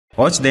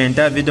Watch the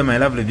entire video, my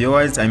lovely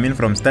viewers, I mean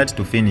from start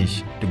to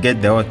finish, to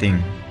get the whole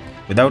thing.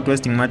 Without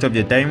wasting much of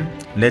your time,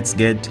 let's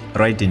get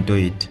right into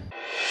it.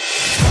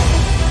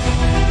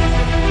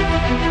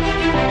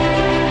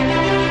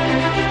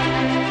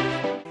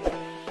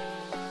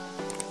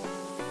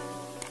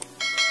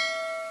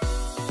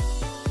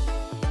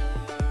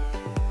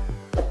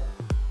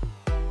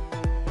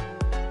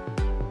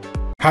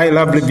 Hi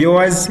lovely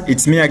viewers,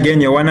 it's me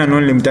again, your one and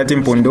only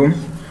Mutati Mpundu.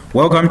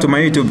 Welcome to my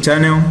YouTube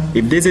channel.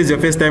 If this is your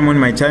first time on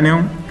my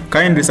channel,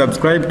 kindly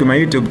subscribe to my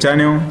YouTube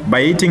channel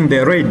by hitting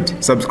the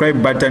red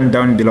subscribe button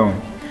down below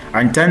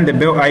and turn the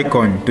bell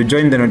icon to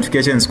join the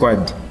notification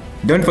squad.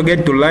 Don't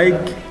forget to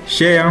like,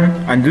 share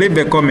and leave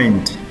a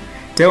comment.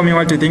 Tell me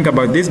what you think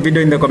about this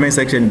video in the comment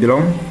section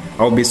below.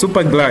 I'll be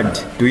super glad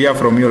to hear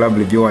from you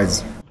lovely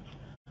viewers.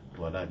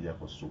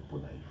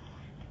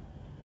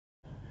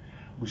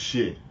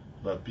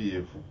 Ba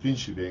PF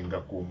finshi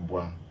benga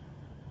kumbwa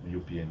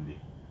UPND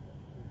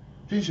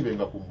finshi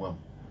benga kumbwa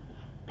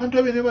pantu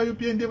abene ba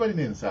UPND bali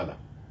nensala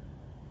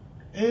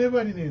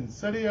bali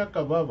nensala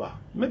yakababa.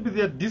 Maybe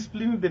they are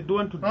disciplined, they don't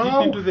want to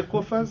dip into the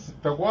coffers.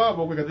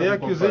 The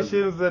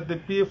accusations that the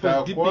PF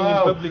was dipping in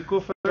public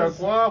coffers,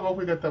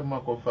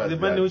 the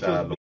money which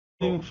was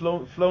being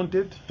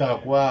flaunted.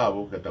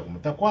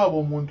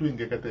 Takwabo muntu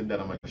ingekata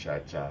indala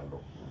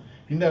mashachalo,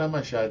 indala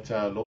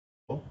mashachalo,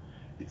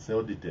 it's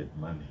audited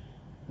money.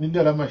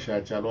 Nindala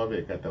mashachalo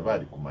abekata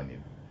bali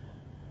kumanina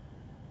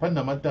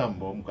panna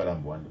matambo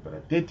mukalambo wandu para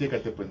tete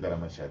katepo ndala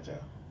mashacha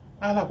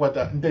ala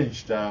kwata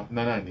ndenshita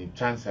nanani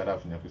chance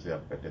alafu nyakuze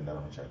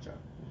yakatendala mashacha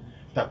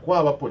takwa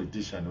aba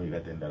politician we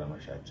gatendala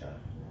mashacha.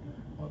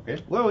 Okay,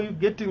 where are you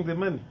getting the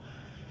money?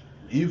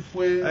 If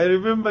we, I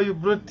remember you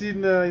brought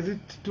in is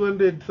it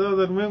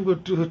 200,000 mengo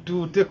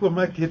to take a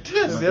market.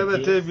 Yes. The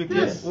other time because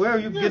Yes. Where are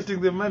you Yes.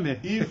 getting the money?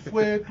 If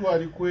we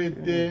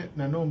twalikwete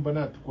na nomba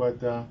na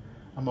tukwata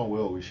ama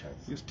well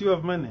wishers, You still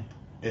have money.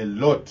 a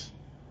lot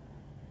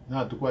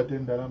na tukwata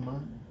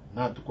ndalama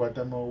na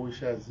tukwata ma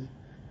wishers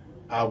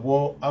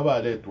abo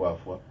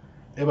abaletwafwa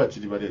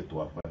chili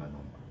baletwafwa na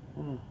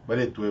nomba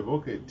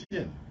baletwevoke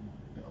tien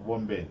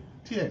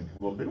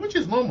bombe which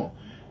is normal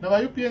na ba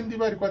UPND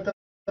bali kwata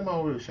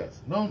ma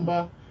wishers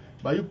nomba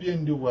ba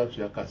UPND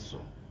wafi Akaso.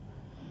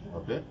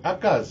 Okay,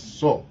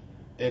 Akaso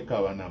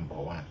ekawa number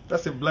 1.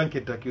 That's a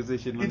blanket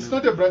accusation. It's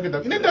not a blanket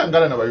accusation.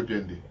 Inetangala na ba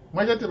UPND.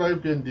 Mwajate ba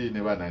UPND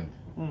ne banandi.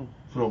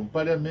 From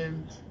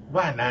parliament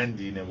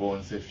banandi ne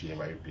bonse fie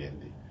ba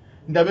UPND.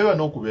 Ndabeba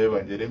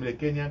nokubeba njeremele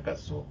Kenya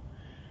Akaso.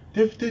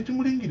 Tefite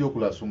timulingiri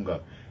okulasunga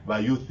ba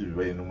youth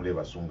be nomule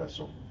basunga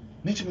so.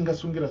 Nichi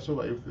ngasungira so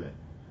ba youth.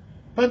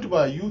 Pantu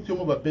ba youth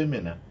yomo ba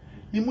pemena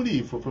ni muli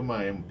ifo from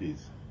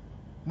MPs.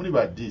 Muli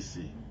ba DC.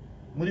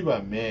 Muli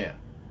ba mayor.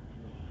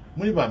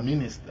 Muli ba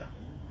minister.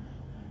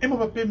 Ema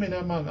ba pemena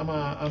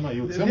ama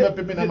youth. Ema ba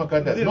pemena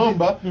makanda.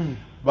 Nomba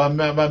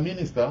ba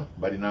minister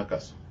bali na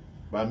Akaso.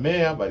 Ba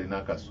mayor bali na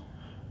Akaso.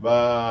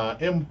 Ba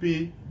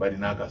MP bali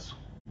na Akaso.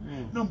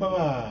 Nomba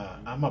ba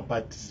ama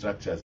party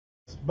structures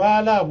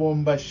bala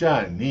bomba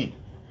shani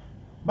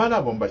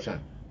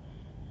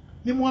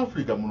ni mu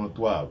Africa muno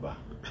twaba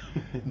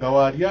nga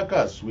wali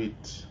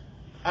akasweet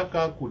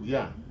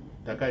akakulya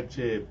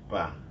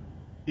takachepa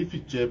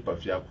ifichepa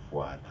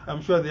fyakufuata.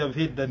 I'm sure they have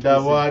hit that. Da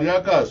wali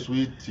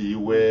akasweet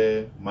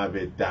we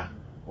mabeta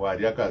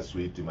wali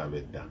akasweet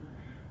mabeta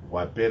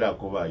wapera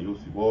ko ba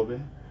youth bobe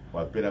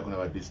wapera kuna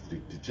ba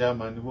district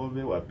chairman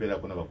bobe wapera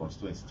kuna ba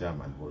constituency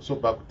chairman bobe so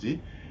bakuti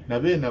na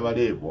bena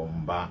bale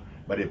bomba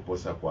bale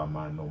posa kwa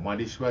mano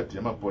mwalishwati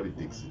ama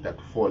politics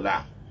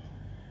tatufola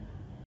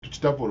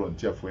tuchita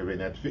volunteer for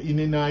even at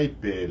inena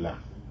ipela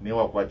ne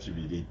wakwa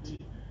chibiliti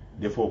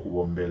defo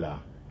kubombela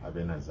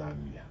abena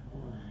Zambia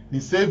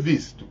ni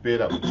service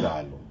tupera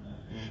kuchalo.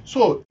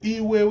 So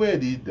iwewe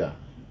leader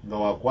nga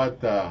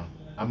wakwata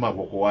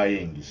amaboko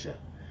wayengisha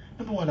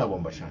nabo wala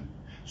bomba shani.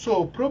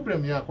 So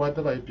problem ya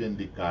kwata ba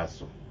UPND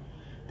kaso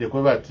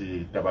tekwe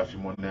bati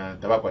tabafimona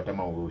tabakwata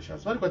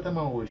mawushas bali kwata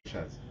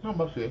mawushas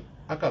nomba fe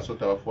Akaso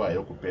tabafwa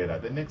yokupera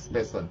the next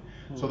person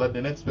so that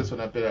the next person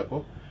apera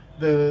ko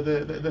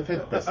the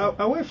third person.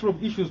 Away from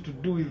issues to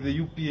do with the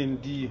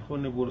UPND,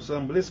 Honorable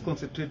Lusambo, let's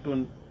concentrate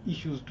on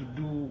issues to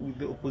do with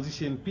the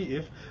opposition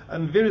PF,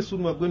 and very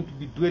soon we're going to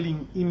be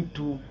dwelling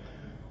into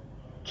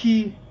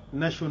key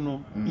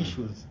national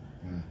issues.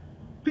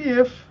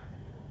 PF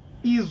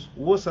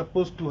was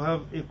supposed to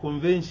have a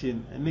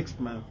convention next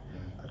month.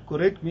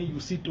 Correct me, you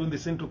sit on the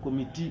central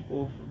committee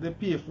of the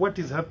PF. What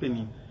is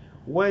happening?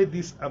 Why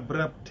this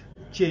abrupt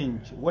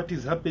change? What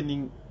is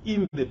happening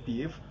in the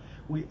PF?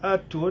 We are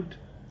told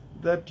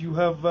that you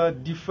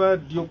have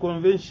deferred your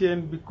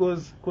convention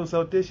because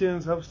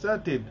consultations have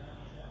started.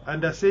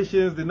 Under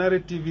sessions, the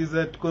narrative is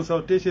that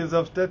consultations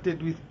have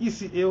started with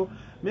ECL.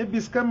 Maybe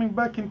it's coming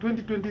back in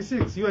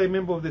 2026. You are a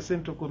member of the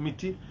Central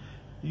Committee.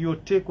 Your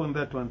take on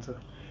that one, sir?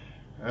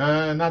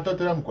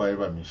 Natotera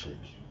mkwaiba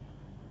misheki.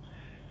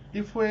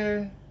 If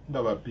we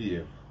ndaba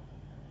PF,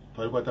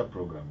 twalikwata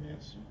program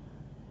yesu.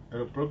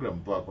 Ero program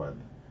twakwata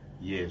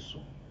yesu,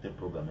 the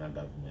program ya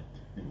government,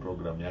 the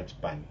program ya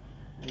chipani.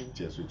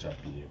 Chesu cha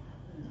PF.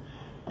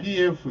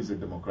 PF is a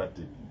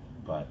democratic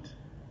party.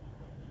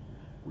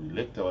 We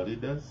elect our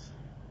leaders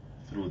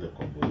through the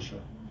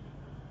convention.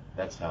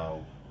 That's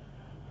how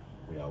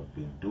we have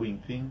been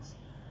doing things,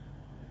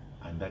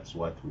 and that's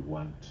what we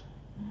want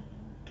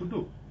to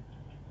do.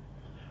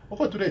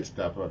 Oko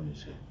tuleta hapa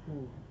mishe.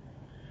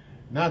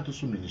 Na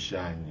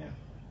tusuminishanya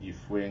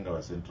ifwenga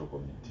wa Central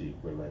Committee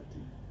kwe bati.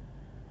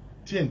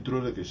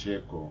 Tientrole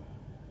kesheko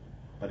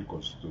pari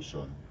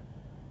constitution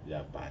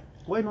ya party.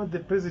 Why not the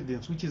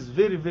presidents, which is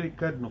very, very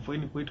cardinal for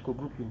any political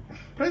grouping?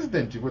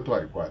 President ikwe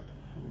twalikwata.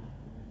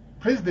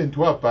 President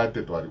wa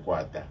party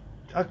twalikwata.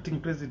 Acting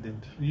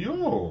president.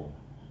 Yo,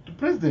 the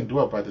president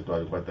wa party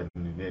twalikwata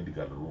ni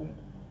Edgar Lungu.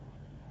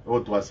 O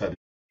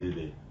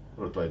twasalile,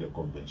 o twaile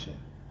convention.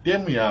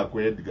 Temu ya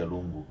kwa Edgar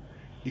Lungu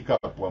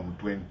ikapwa mu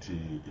 20,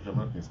 if I'm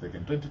not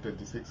mistaken,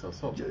 2026 or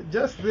so.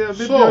 Just there,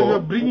 maybe So, you're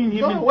bringing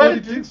him in no,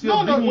 politics.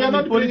 No, we're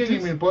not bringing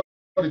him in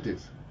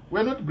politics.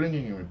 We're not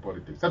bringing him in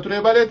politics.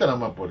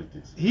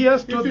 Politics. He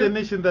has told the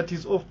nation that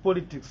he's off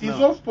politics He's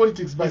now. off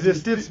politics, but He's a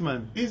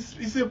statesman.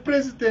 He's a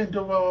president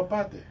of our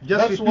party.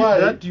 Just that's repeat why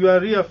that. You are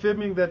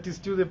reaffirming that he's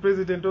still the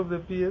president of the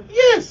PF?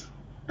 Yes.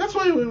 That's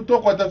why we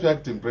talk about the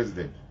acting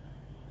president.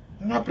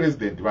 Not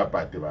president of our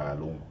party.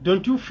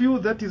 Don't you feel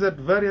that is at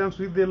variance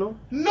with the law?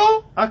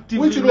 No.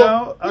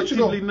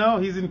 Actively now,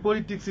 he's in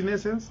politics in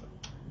essence?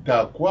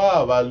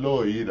 Takwava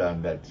law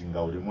iranga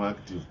tinga ulimu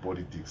active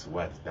politics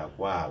what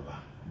takwava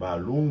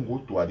balungu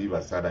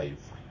twaliva sala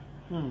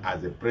ifu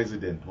as a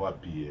president wa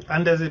PF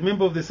and as a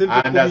member of the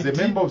Central Committee. As a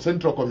member of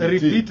Central Committee.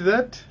 Repeat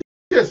that.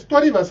 Yes,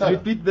 twaliva sala.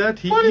 Repeat that.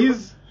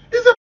 He's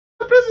the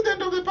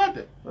president of the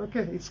party.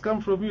 Okay, it's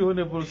come from you,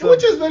 Honorable Sir.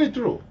 Which is very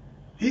true.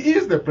 He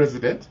is the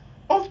president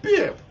of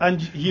PF.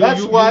 And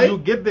you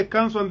get the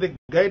counsel and the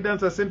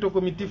guidance as Central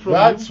Committee from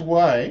That's him?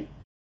 why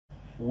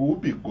we will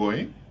be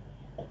going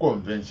to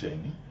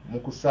convention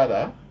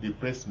mukusala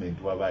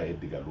replacement waba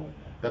Edgar Lungu.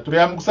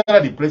 Tatulia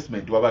mukusala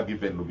replacement waba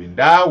given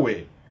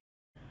Lubindawe.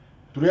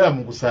 Tulia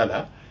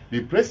mukusala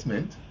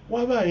replacement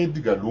waba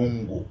Edgar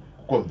Lungu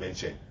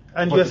convention.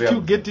 And you're still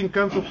getting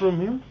counsel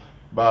from him?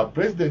 But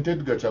President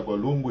Edgar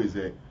Lungu is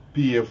a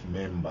PF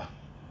member.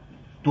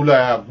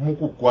 Tula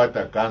muku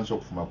kwata council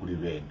kufuma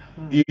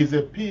kulivena. He is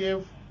a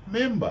PF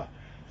member,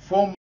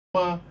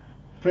 former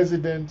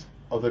president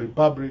of the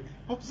Republic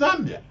of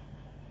Zambia.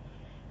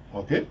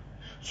 Okay?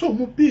 So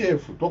mu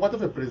PF, talk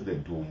of a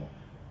president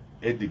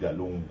Edgar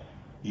Lungu.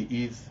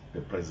 He is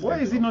the president. Why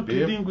is he not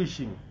PF.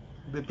 relinquishing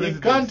the presidency?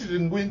 He can't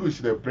relinquish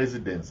the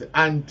presidency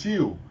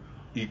until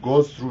he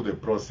goes through the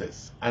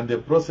process. And the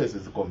process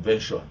is a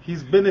convention.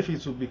 His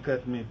benefits will be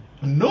cut, maybe.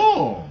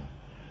 No.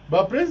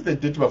 But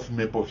president tetu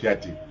bafume po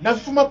fiati. Na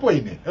fuma po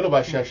ine. Hello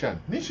ba shashan.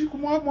 Nishi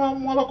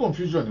kumwa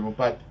confusion mu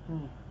party.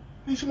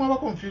 Nishi mwa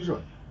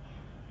confusion.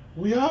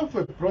 We have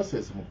a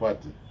process mu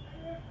party.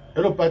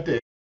 Hello party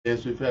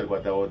yesu ife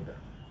alikwata order.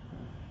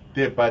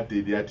 Te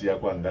party diati ya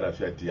kwa ngara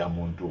fiati ya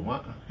muntu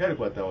ma.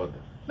 Alikwata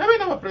order. Na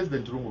bina ma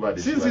president Lungu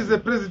badi. Since he's the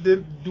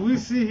president, do we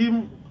see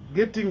him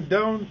getting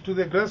down to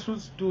the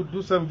grassroots to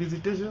do some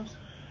visitations?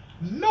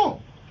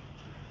 No.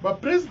 But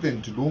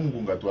President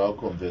Lungu ngatwa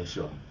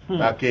convention.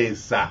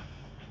 Akesa.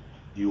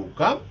 You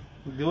come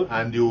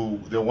and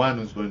the one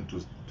who's going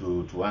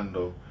to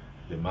handle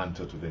the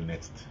mantle to the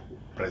next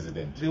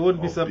president. There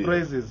won't be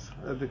surprises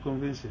at the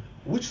convention.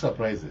 Which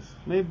surprises?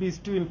 Maybe he's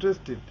too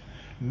interested.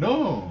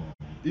 No.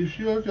 If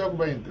you're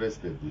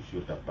interested, if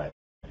you're party.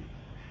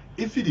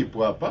 If you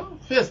papa,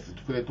 first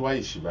to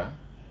Ishiba,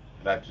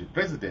 that the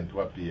president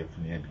wa PF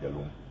ni Edgar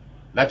Lungu.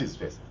 That is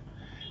first.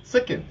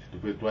 Second, to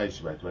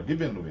Ishiba, to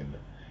given Luwenda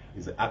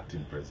is the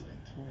acting president.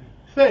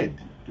 Third,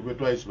 to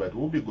Ishiba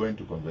will be going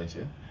to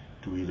convention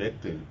to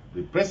elect a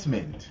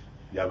replacement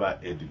Yaba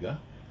Edgar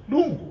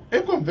Lungu.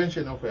 A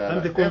convention of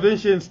and the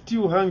convention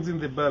still hangs in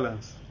the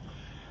balance.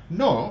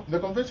 No, the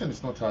convention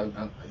is not.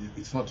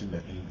 It's not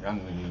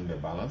hanging in the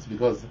balance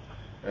because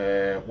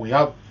we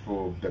have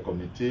the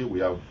committee, we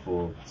have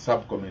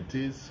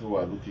subcommittees who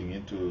are looking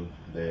into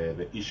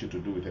the issue to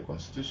do with the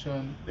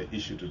constitution, the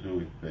issue to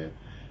do with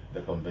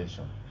the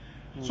convention.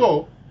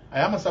 So I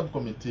am a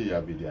subcommittee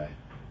at BDI.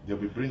 They'll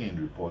be bringing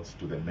reports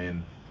to the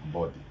main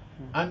body,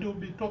 and we'll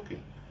be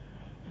talking.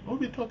 We'll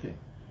be talking,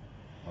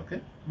 okay?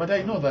 But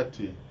I know that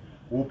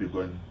we'll be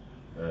going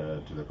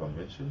to the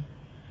convention,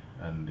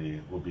 and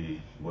we'll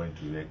be going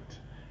to elect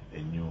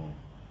a new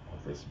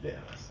office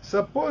bearers.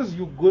 Suppose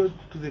you go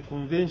to the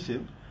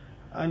convention,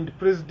 and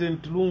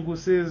President Lungu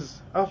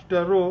says,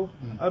 after all,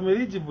 I'm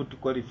eligible to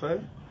qualify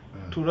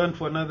to run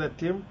for another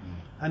term,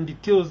 and he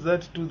tells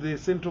that to the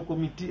Central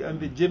Committee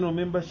and the general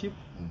membership.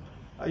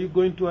 Are you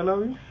going to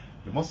allow him?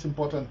 The most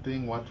important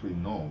thing, what we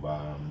know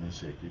about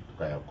Misheki,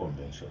 to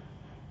convention.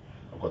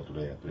 To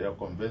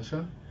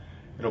convention,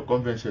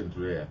 convention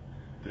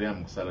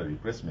to salary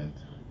replacement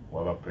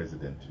of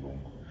President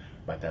Lungu.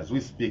 But as we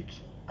speak,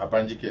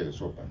 Apanjike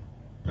is open.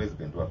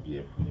 President of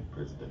PF,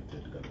 President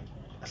Edgar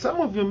Lungu. Some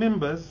of your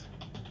members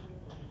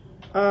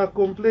are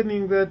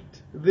complaining that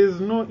there's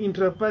no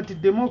intra-party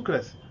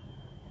democracy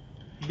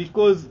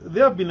because they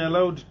have been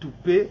allowed to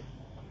pay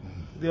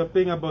they are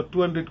paying about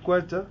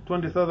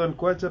 200,000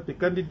 kwacha per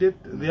candidate.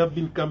 They have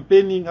been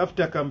campaigning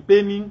after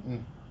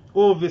campaigning.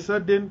 All of a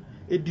sudden,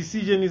 a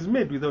decision is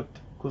made without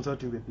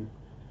consulting the people.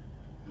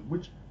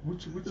 Which The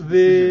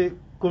decision?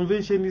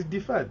 convention is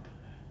deferred.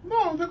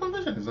 No, the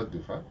convention is not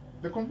deferred.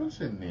 The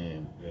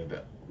convention,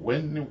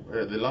 when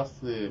the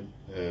last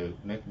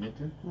NEC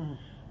meeting,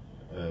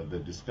 the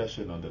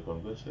discussion on the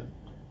convention,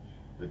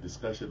 the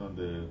discussion on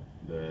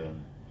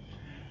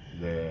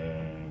the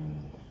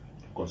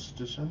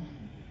constitution,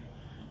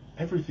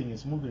 everything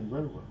is moving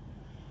very well.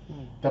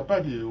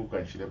 Tapadi you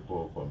can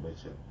for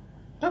convention.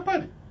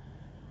 Tapadi.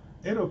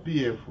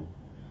 LPF,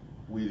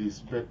 we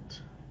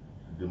respect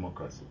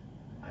democracy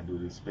and we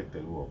respect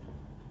the rule of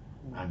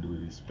law and we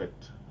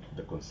respect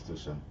the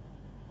constitution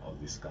of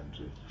this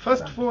country.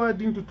 Fast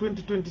forward into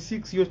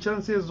 2026, your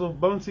chances of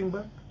bouncing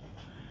back?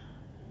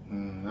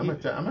 Ama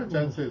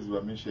chances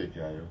wa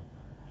misheke ayo.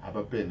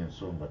 Apa pene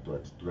songa tu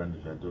ati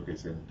turandika toke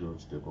sento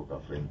chiteko ka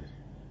friendly.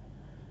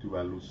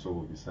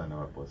 Tubaluso bisana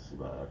waposi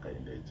ba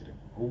Hakainde Hichilema.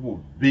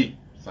 Ububi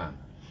sana.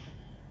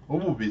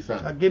 Ububi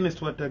sana.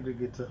 Against what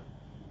aggregator?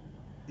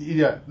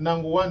 Yeah,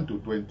 nangu 1 to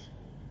 20.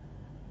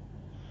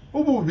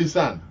 Ububi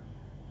sana.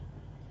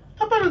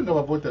 Tapari nga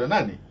wavotera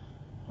nani?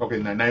 Okay,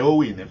 na yo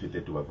win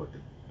efite tu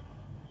wavotera.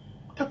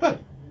 Tapari.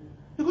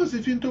 Because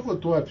if you talk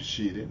to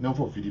apishire, na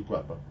for Philip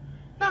Papa.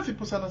 Na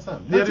fipo sana sana.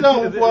 The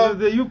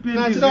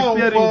UPND is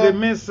repairing the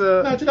mess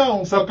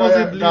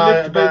supposedly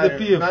left by the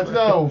PF.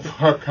 Natira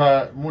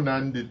umfaka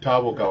munandi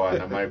tabo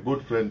kawana, my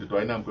good friend to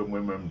aina mkwe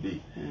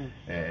MMD.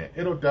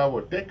 Ero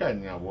tabo teka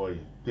nyawoi,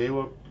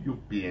 tewo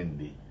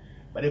UPND.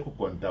 Bade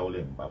kukonta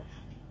ule mbafu.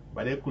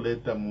 Bade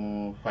kuleta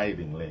mu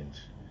fighting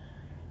lanes.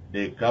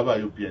 They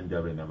cover UPND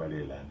abe na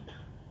bale land.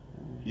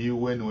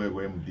 Iwe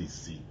nwewe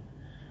MDC.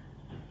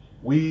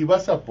 We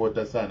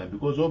supporta sana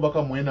because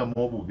obaka mwena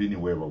mobu bini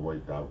wewa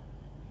boitao.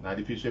 Na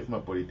the fish my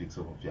politics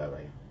of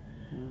Fiarai.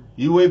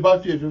 Iwe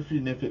bafi if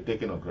you nefe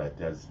technocrat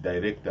as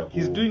director.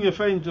 He's doing a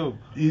fine job.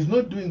 He's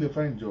not doing a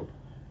fine job.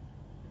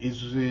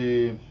 He's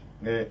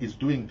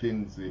doing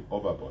things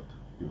overboard.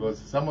 Because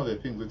some of the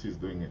things which he's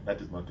doing, that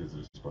is not his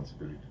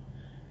responsibility.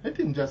 Let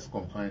him just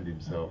confine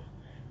himself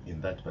in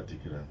that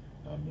particular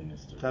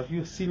ministry. Have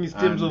you seen his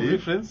terms of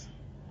reference?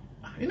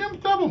 In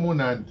Mtabo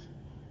Munand.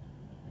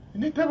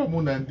 In Mtabo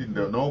Munand,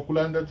 no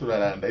Kulanda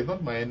Turaranda is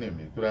not my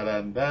enemy.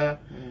 Turaranda,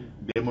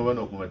 demo one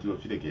of Mutati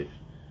Fideke.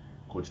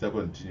 Coach to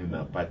continue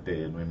na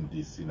party no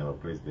MDC na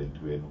president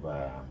when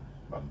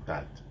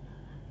Mutati.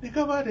 They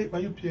cover it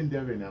by UPND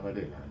never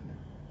land.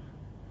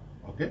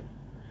 Okay?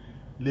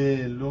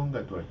 Le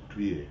longa to a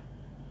tree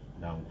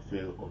na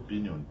fair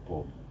opinion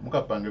pop.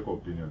 Muka pange ko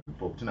opinion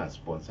pop tina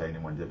sponsor ni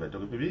mwanje beto.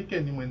 Bibike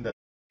ni mwenda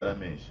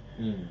ramesh.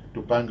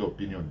 Tupange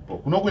opinion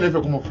pop. Kuno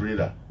kunefe kumo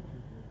freela.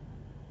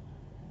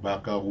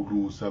 Baka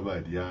uru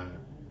sabadia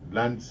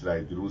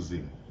landslide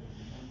losing.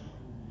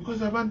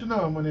 Because abantu na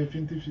wamone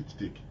 50-50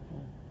 take.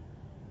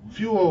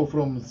 Fuel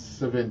from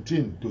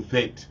 17 to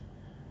 30.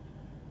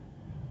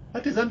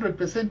 That is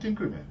 100%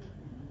 increment.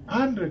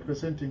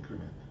 100%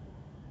 increment.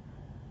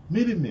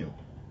 Milimio.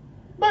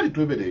 Bali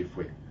tuwebele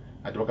ifwe.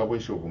 Atuwaka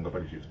wesho bunga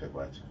pali 50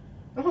 kwacha.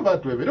 Nafo ba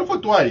tuwebele. Nafo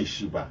tuwa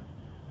ishiba.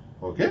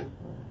 Okay?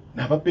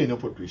 Na pape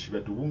nafo tuishiba.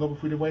 Tubunga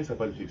bufile waisa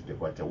pali 50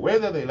 kwacha.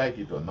 Whether they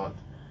like it or not.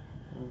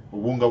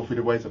 Ubunga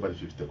bufile waisa pali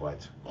 50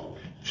 kwacha.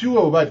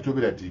 Fuel ubali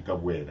tuwebele ati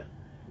kabwela.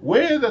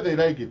 Whether they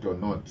like it or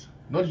not.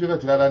 Not fika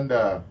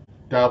tilalanda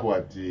tabo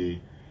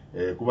ati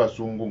kuba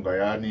sungu nga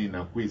yani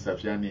na kuisa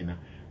fya nina.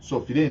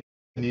 So file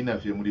nina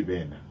fye muri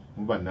bena.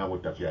 Mba nabo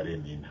tafyare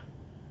nina.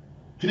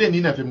 File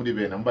nina fye muri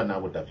bena. Mba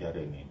nabo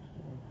tafyare nina.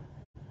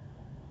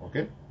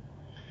 Okay?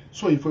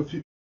 So if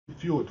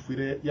you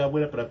file ya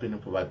wela prapene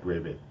po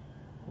batwebe.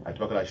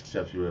 Atwakala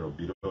shitisha fuel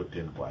below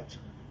 10 kwacha.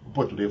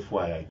 Upo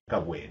tulefuwa ya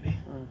ikabwene.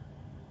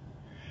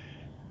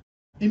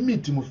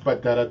 Imiti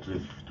mufipatara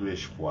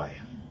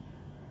tuleshfuaya.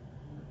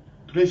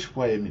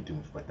 Tuleshfuaya imiti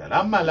mufipatara.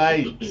 Ama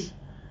light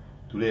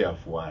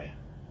tuleyafuaya.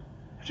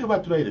 Choba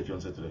tulaile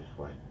fionse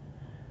tulefuaya.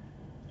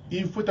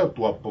 Ifuta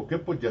tuwapoke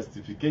po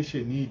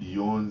justification need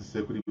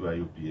yonse kuri wa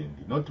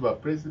UPND. Not wa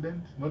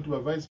president, not wa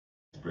vice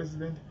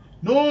president,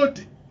 not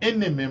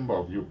any member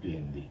of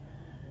UPND.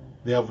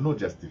 They have no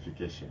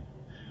justification.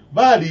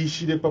 Bali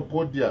ishile pa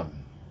podium.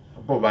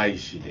 Apo ba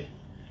ishile.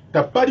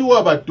 Tapari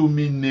wa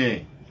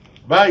batumine.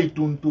 Ba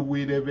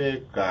ituntuwile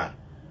beka.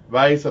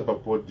 Ba isa pa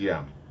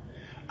podium.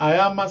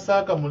 Ayama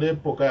saka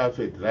mulepo kaya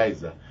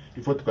fertilizer.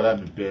 Ifo tukala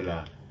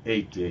mipela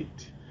 88.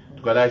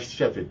 Tukala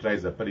shisha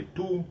fertilizer pali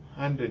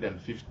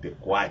 250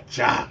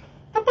 kwacha.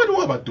 Tapari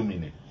wa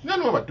batumine.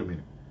 Nani wa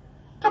batumine?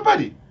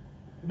 Tapari.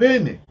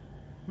 Bene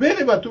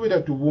batumine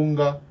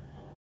tubunga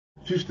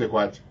 50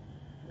 kwacha.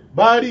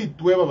 Bari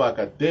tuweba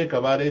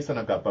bakateka baresa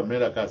na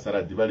kapamela ka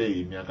saradi bale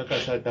imyaka ka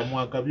sata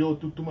mwaka byo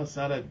tutuma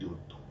saradi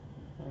utu.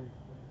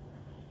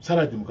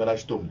 Saradi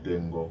mukarashito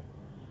mtengo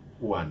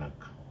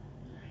uanaka.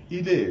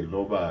 Ile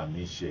loba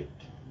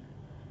misheki.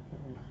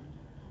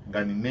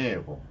 Ngani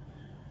nebo.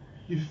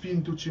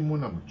 Ifintu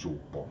chimuna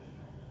mchupo.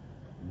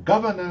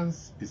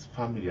 Governance is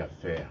family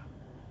affair.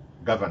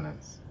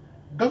 Governance.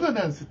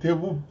 governance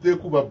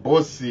tekuba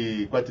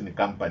bossy kwati ni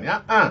company.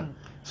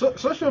 So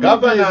social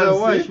media is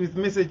awash with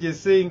messages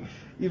saying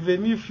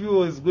even if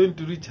fuel is going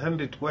to reach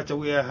 100 kwacha,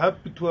 we are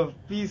happy to have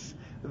peace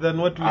than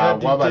what we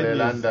had in 10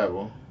 years.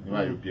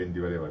 Niwa UPND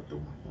wale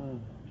watuma.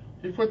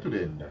 Ifo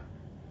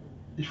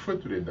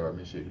tulenda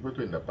wamishe, ifo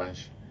tuenda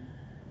panshi.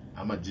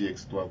 Ama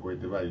GX tuwa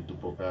kwete bali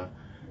tupoka,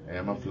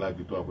 ama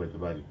flag tuwa kwete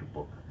bali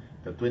tupoka.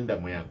 Tatuenda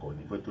mwako,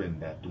 ifo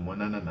tuenda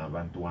tumonana na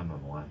abantu one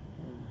on one.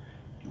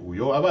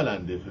 Uyo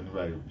abalande feni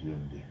bali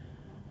UPND.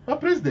 Ma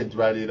president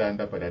bali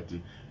randa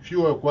parati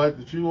fuel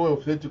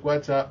 30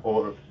 kwacha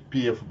or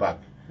PF back.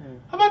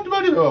 Abantu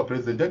bali wa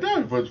president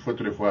ata for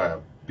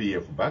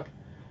PF back.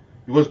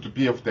 Because to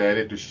PF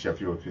tayari tushisha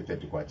fuel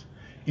 30 kwacha.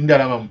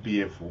 Indarama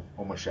MPF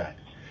omoshali.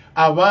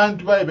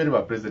 Abantu bali bali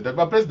ba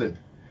president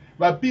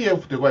ba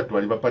PF tekwatu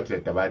bali bapatira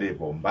tabare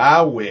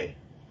bombawe.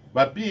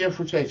 Ba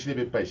PF cha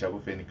ichilebe paisha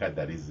kufeni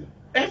kadarism.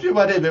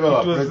 Everybody beba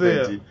ba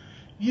president. There.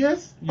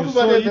 Yes, you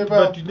saw it,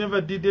 but you never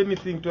did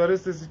anything to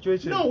arrest the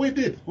situation. No, we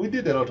did. We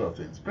did a lot of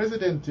things.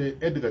 President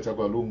Edgar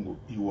Chagwa Lungu,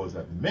 he was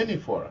at many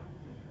fora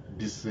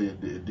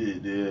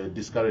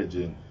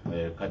discouraging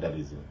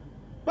cadarism.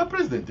 But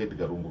President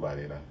Edgar Lungu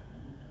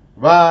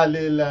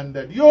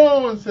Valelanda,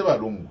 yonse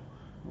Valungu,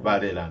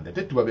 Valelanda,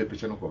 tetu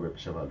babepisha no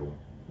babepisha Valungu.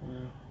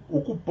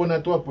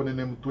 Ukupona to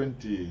aponene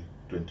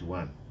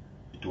 2021,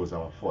 it was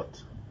our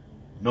fault.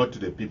 Not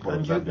the people.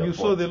 And you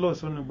saw the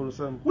loss, Honorable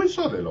Lusambo. We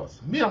saw the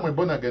loss. Me, I'm a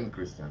born-again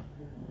Christian.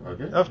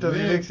 Okay. After the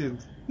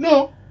elections?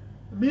 No.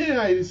 Me,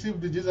 I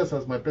received Jesus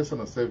as my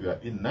personal savior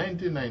in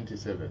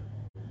 1997.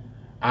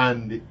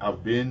 And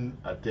I've been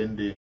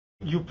attending.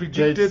 You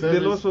predicted the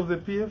loss of the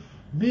PF?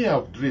 Me, I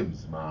have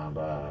dreams,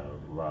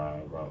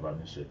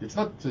 It's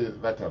not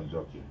that I'm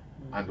joking.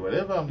 And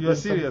wherever I'm doing. You are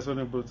serious,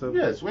 Honorable Lusambo?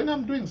 Yes, when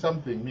I'm doing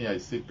something, me, I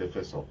seek the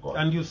face of God.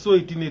 And you saw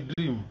it in a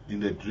dream?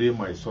 In a dream,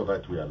 I saw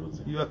that we are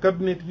losing. Your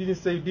cabinet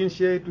minister, you didn't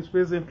share it with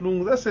President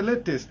Lungu. That's the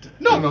latest.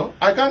 No,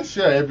 I can't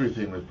share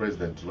everything with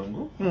President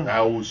Lungu.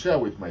 I will share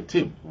with my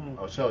team.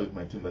 I'll share with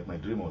my team that my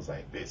dream was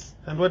like this.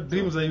 And what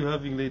dreams are you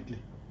having lately?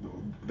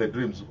 The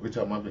dreams which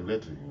I'm having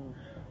lately.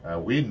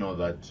 We know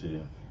that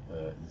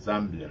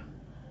Zambia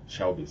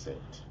shall be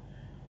saved.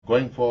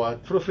 Going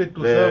forward, Prophet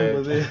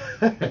Lusambo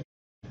there.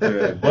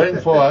 going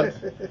forward,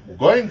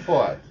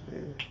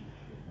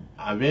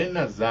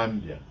 Avena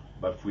Zambia,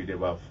 but we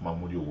never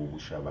mamuli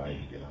ububushaba.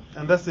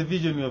 And that's the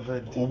vision you have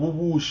had.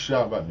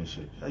 Ububushaba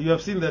Michel. You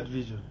have seen that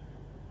vision.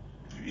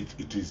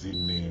 It is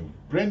in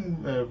brain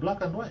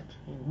black and white.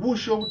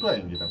 Busho utwa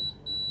ingira.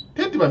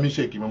 Tenti ba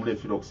Michel mamule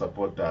filo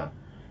support ba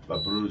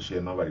brushe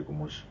na bali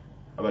kumusha.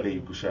 Abale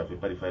ipusha fe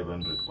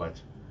 500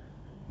 kwacha.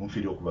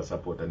 Mufilo kuba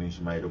support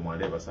anishi mairo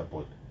mwaleva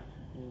support.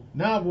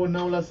 Nabo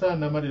naula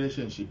sana ma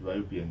relationship ba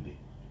UPND.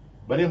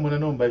 Bale mwana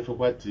nomba ifo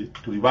kwati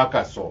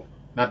tulibakaso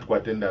na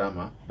tukwatenda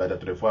lama bada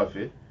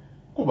tulefafe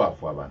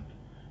kubafu abantu.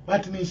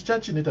 But ni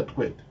church neta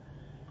tukwete.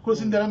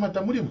 Because indalama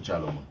tamuli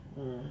mchaloma.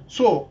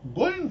 So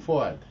going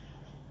forward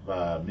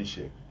ba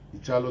Mishek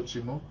ichalo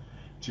chino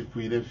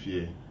chifuire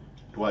fie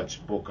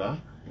twachipoka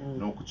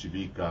no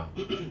kuchibika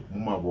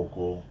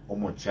mumaboko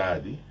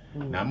omochadi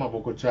na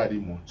amaboko chadi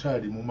mu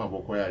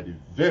mumaboko yadi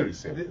very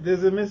safe.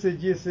 There's a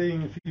message here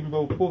saying Fimba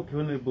upoke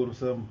Honorable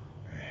Lusambo.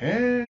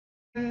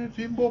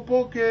 Fimbo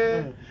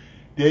poke.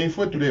 They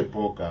ifo tule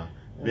poka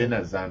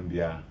bena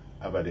Zambia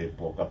abade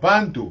poka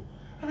pantu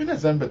abena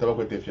Zambia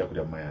tabako tefia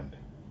kulia mayanda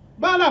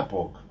bala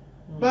poka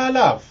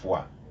bala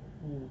afwa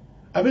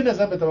abena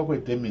Zambia tabako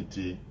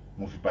etemiti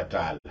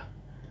mufipatala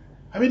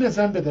abena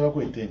Zambia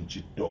tabako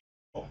etenchito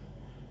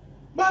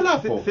bala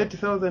poka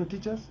 30,000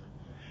 teachers.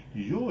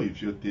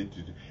 If you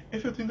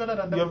think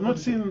that you have not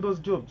seen those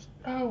jobs.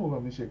 It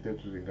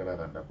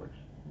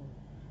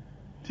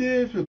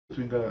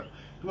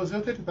was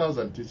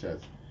 30,000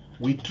 teachers.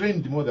 We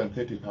trained more than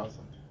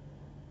 30,000.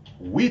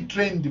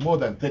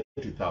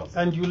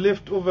 And you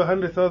left over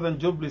 100,000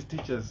 jobless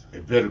teachers.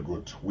 Very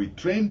good. We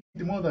trained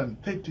more than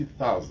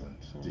 30,000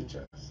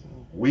 teachers.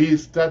 We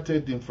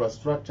started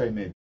infrastructure in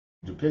the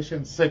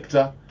education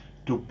sector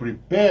to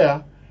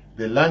prepare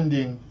the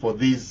landing for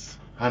these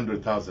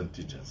 100,000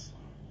 teachers.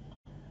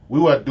 We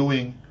were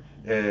doing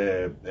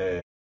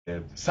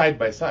side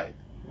by side.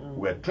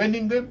 We were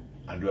training them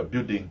and we were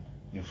building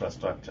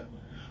infrastructure.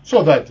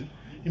 So that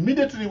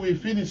immediately we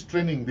finish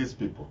training these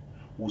people,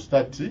 we'll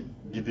start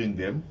giving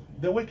them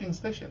the working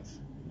stations.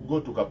 Go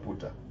to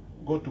Kaputa,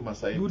 go to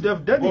Masai. You would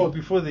have done it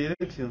before the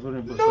elections.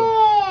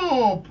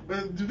 No!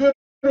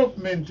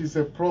 Development is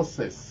a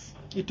process.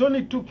 It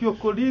only took your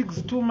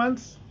colleagues 2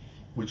 months.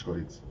 Which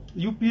colleagues?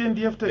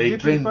 UPND after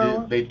getting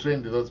power. They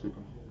trained those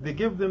people. They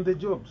gave them the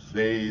jobs.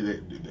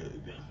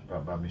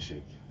 Baba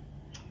Mishek.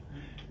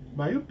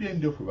 My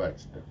UPND of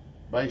Vachta,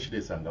 by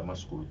Shresanga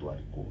Maskuru to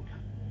Arikura.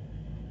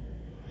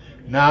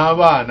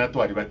 Nava, not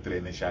what about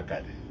training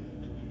Shakade.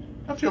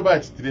 After your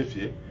batch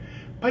trefie,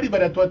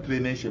 Paribara to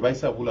train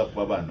Shevisa Vula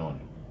Baba non.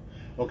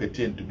 Okay,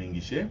 10 to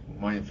Mingishe,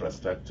 more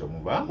infrastructure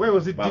move. Where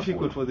was it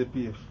difficult for the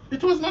PF?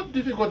 It was not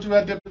difficult to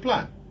have the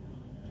plan.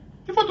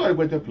 If I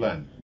got the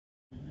plan,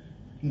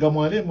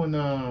 Ngamwale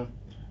Mona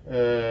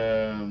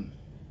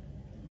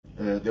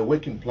the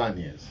working plan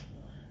is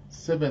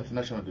 7th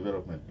National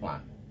Development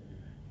Plan.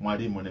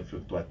 Mwalimu ne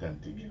fyo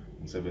Atlantic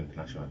 7th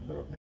National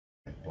Development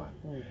Plan.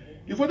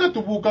 Ifuna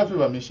tubuka fyo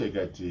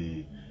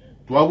bamishegati.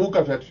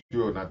 Tuabuka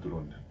fyo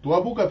naturunda.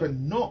 Tuabuka fyo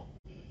no.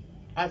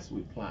 As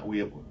we plan, we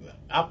have,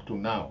 up to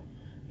now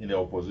in the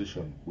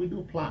opposition, we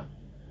do plan.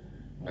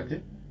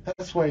 Okay?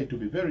 That's why it will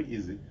be very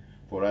easy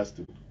for us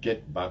to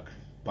get back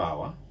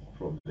power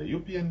from the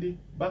UPND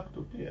back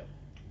to PF.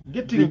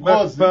 Getting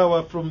back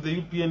power from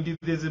the UPND,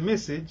 there's a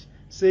message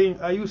saying,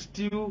 are you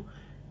still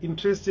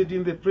interested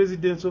in the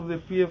presidency of the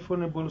PF,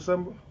 Honorable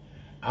Lusambo?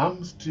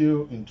 I'm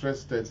still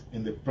interested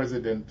in the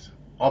president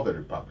of the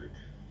republic.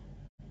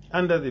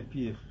 Under the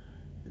PF?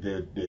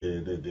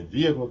 The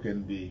vehicle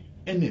can be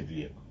any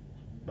vehicle,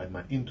 but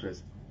my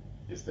interest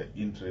is the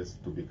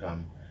interest to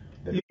become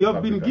the You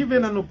have been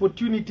given president. an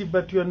opportunity,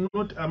 but you are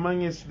not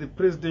amongst the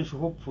presidential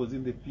hopefuls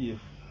in the PF.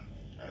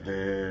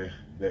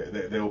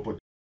 The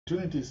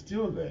opportunity is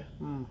still there.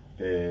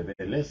 The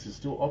list is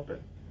still open.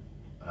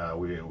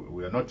 We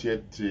are not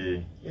yet.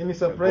 Any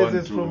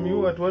surprises from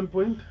you at one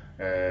point?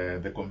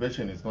 The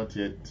convention is not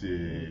yet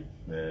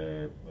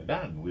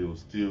done. We will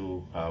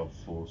still have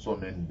so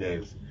many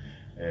days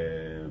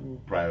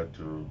prior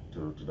to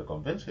the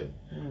convention,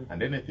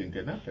 and anything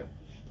can happen.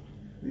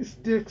 This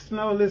takes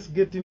now, let's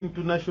get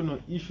into national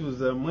issues.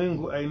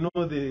 Mwengu, I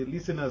know the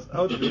listeners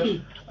out there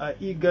are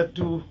eager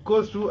to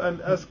go through and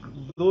ask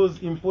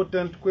those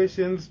important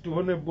questions to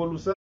Honorable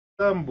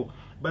Lusambo.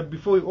 But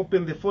before we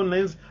open the phone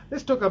lines,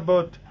 let's talk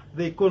about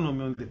the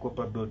economy on the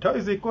Copper Belt. How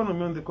is the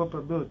economy on the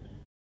Copper Belt?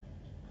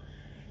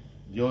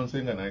 You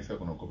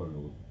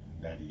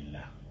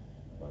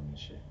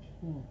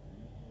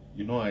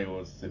know, I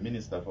was a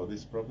minister for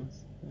this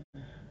province.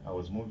 I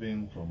was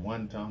moving from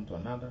one town to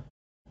another.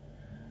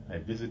 I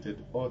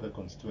visited all the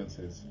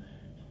constituencies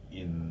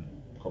in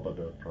Copper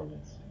Belt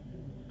province.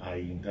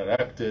 I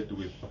interacted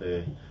with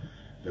the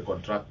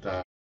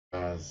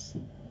contractors,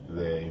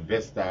 the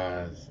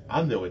investors,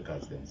 and the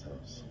workers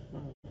themselves.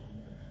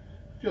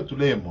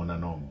 Fyotulemo na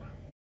nomba.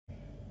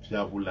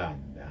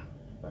 Fyabulanda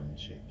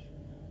bamisheki.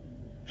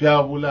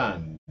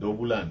 Fyabulanda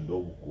obulanda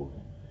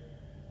obukulu.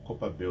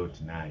 Copper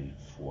Belt na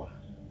ifua.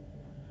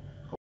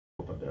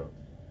 Copper Belt.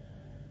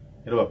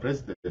 Ero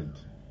president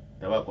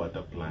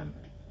tabakwata plan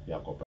ya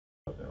Copper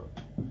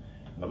Belt.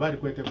 Ngabali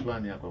kwete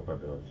plan ya Copper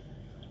Belt.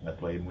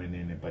 Natwa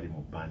imwenene pali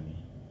Mupani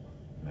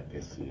na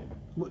KCM.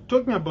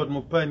 Talking about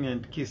Mupani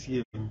and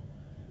KCM,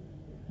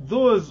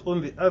 those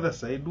on the other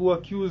side who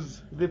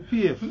accuse the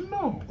PF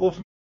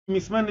of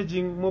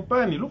mismanaging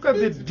Mupani. Look at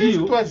the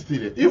deal.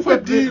 If a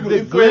deal,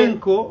 the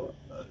Glencoe,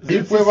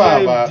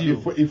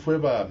 if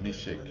ever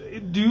mistake.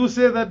 Do you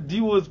say that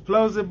deal was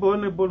plausible,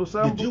 Honorable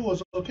Lusambo? The deal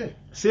was okay.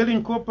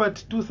 Selling copper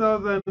at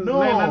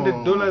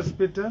 $2,900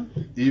 per ton?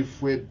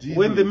 If we did,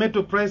 when the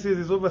metal prices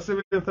is over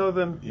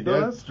 $7,000? In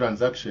that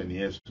transaction,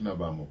 yes,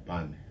 Tunaba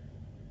Mupani,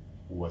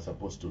 who was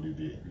supposed to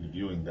be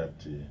reviewing that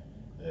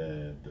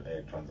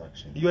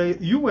transaction.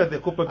 You were the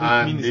Copper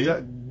Belt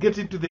minister. Get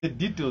into the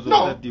details of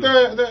that deal.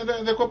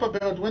 The Copper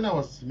Belt, when I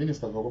was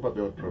minister for Copper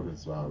Belt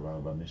province,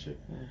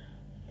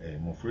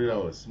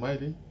 Mufrira was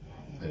smiling,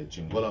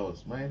 Chingola was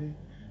smiling,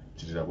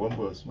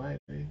 Chitirabombo was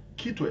smiling,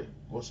 Kitwe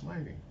was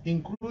smiling,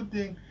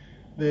 including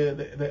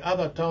the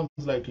other towns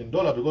like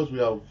Ndola, because we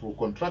have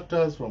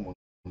contractors from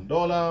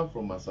Ndola,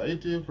 from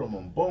Masaiti,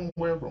 from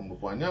Mpongwe, from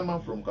Mufwanyama,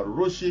 from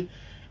Karuroshi,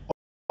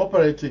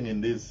 operating in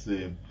these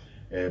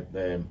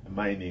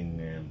mining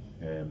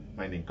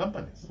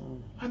companies,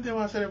 and they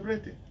were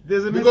celebrating.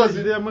 There's a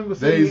message there among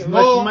there is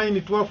no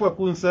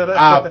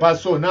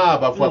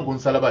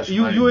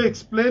you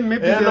explain,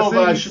 maybe they are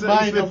saying it's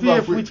the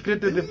PF which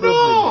created the problem.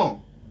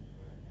 No,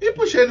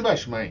 ipusheni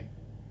bashmine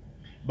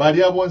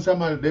bali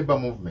abonsama labor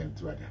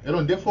movement bali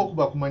ero ndefo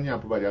kuba kumanya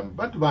apo bali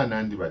abantu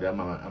banandi bali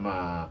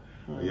ama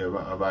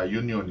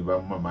union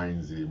ba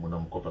mines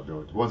muno Copper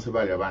Belt bonse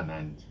bali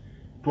abanandi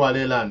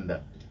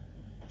twalelanda.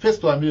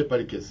 First one,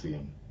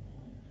 KCM.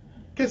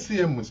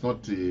 KCM is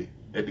not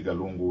Edgar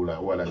Lungula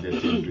who are the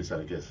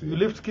KCM. You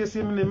left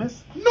KCM in a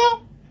mess?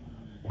 No,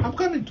 I'm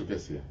coming to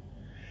KCM.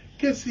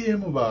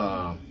 KCM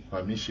ba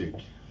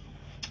misheki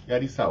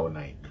yali sawa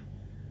naika.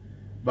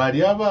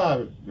 Bali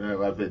aba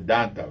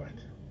vedanta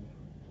bali.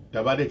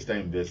 Tabale extra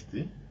invest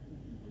in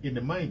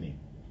the mining.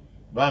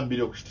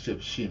 Bambile kushitisha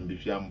bishimbi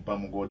vya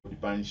mpamugodi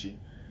panshi.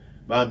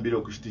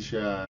 Bambile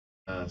kushitisha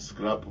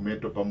scrap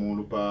metal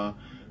pamulu pa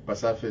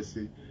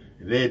surface.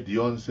 Red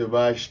yonse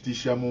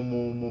bashitisha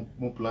mu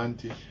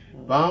planti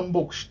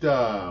bambo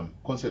kushita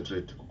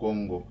concentrate ku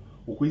Congo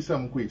ukuisa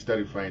mkuichita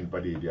refine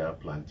pali ya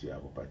plant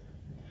yabo pali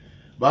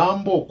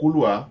bambo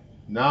kulwa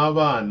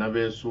n'abana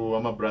besu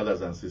ama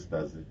brothers and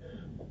sisters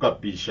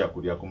kukapisha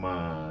kulia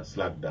kuma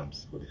slag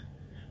dams kulia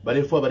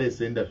balefo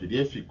balesenda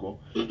fidiefiko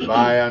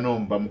baya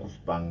nomba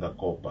mukufipanga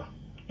kopa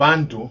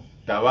pantu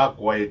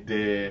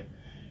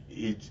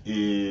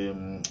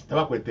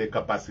tabakwete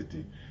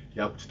capacity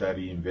ya kuchita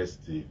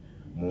reinvest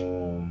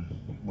mu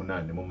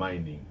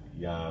mining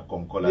ya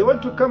Konkola. They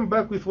want to come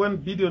back with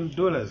 $1 billion.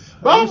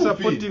 Are you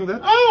supporting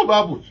that?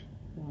 Babu.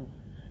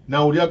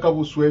 na uli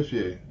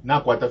akabuswefye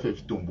nakwata fe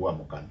fitumbua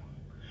mukano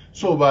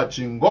so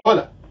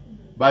bachingola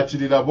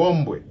bachilira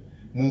bombwe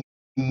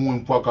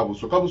mu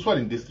kabuswa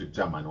ali district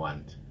chairman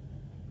wanti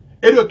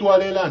elio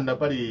twalelanda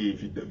pali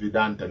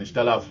vidanta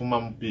nishtala afuma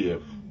mu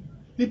PF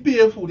ni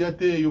PF uli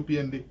ate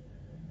UPND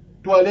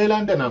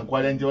twalelanda na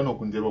nkwale nje wano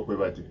kunjero kwe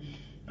bati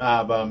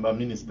ba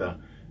minister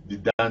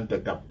vidanta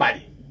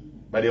tapali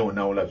bale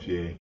onaola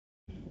fye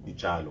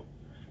ichalo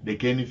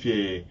dekeni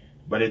fye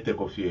balete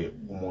ko fye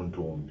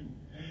umuntu ombi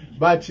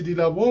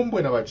bachilira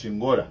bombwe na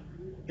bachingola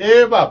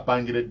eba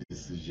pangire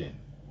decision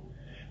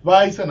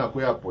baisa na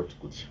ku airport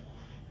kucha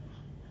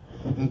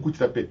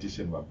nkuchita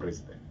petition wa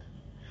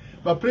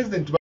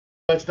president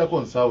bachita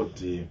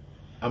consult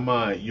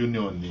ama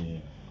union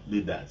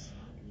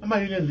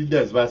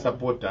leaders ba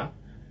supporter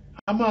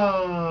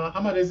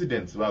ama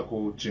residents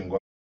bako chingola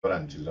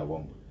nchilira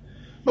bombwe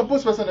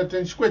baposi basana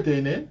tenchikwete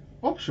ine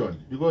option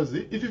because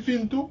if you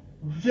fintu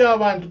vya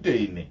abantu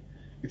teine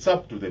it's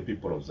up to the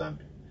people of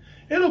Zambia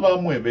elo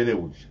bamwebele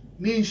uchi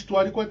ni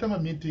nchitwali kwa tama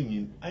meeting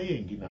in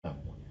ayengi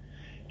namwe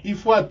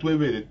if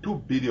watwebele $2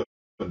 billion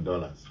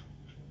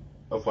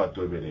of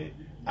watwebele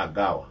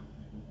agawa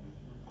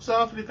ku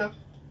South Africa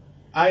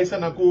aisa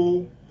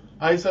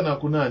na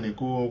kunani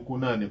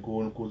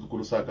ku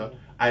Lusaka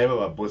ayeba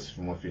ba boss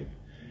fumofini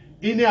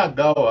ine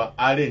agawa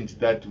arrange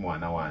that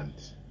mwana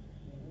want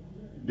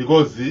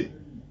because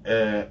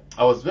I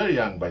was very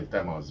young by the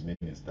time I was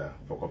minister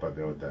for Copper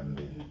Belt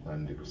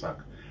and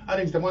Lusaka.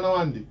 Arrange the mwana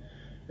wandi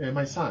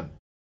my son,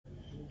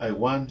 I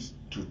want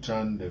to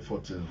turn the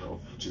fortunes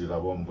of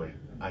Chililabombwe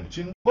and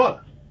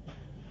Chingola.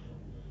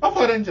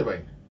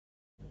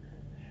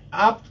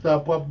 After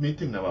a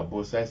meeting, our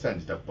boss, I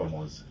sent it up for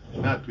us.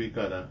 Not week,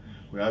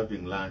 we're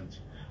having lunch,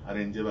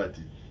 arrange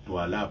to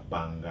allow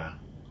Panga,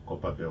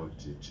 Copper Belt,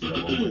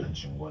 Chililabombwe and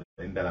Chingola,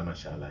 and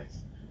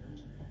Dalamashalais.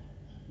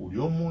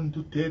 Uyo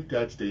muntu tete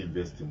achite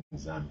invest in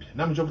Zambia.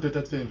 Namjofu tete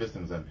achite invest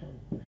in Zambia.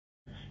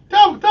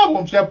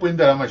 Tabu mshapo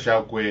indalama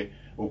shakwe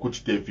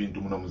okuchite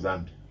fintu muno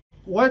Zambia.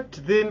 What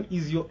then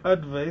is your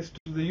advice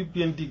to the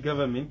UPND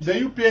government? The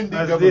UPND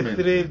as government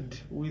they thread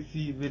with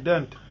the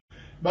Vedanta?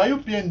 By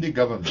UPND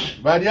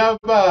government, bali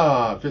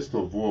aba first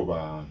of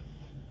all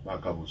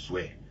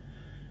bakabuswe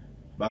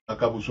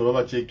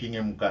baba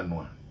checking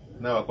mukanwa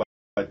na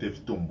bakwate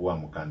fitumbua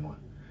mukanwa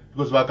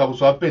because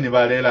bakabuswa apene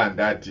balela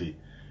ndati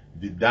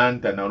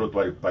Vidanta na to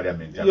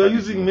parliament. You are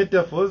using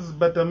metaphors,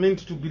 but are meant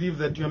to believe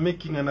that you are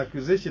making an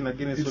accusation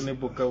against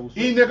Honorable Kabuswe.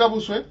 In the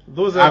Kabuswe?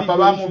 Those are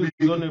legal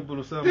issues, Honorable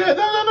Lusambo. Yeah, those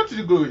are not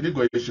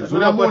legal issues.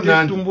 Na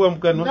kwa tumbua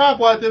mkano. Na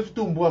kwa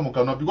tumbua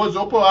mkano because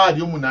opo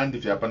hadi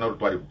umunandi fya pana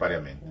to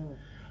parliament.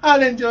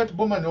 Alenje what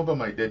Bowman over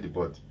my dead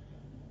body.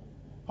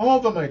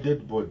 Over my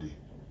dead body.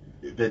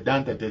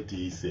 Vedanta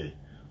tete ise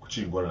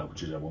kuchingola na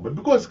kuchira bombe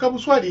because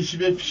Kabuswali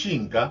ishibe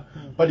fishinga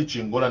pali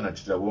chingola na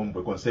kuchira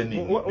bombe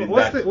concerning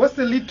what's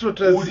the literal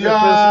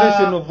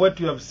translation of what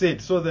you have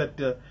said so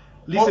that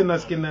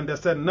listeners can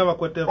understand na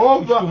bakwete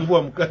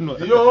fitumbua mkano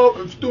yo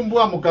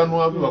fitumbua mkano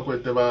wapi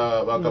bakwete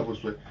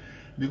bakabuswe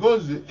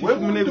because we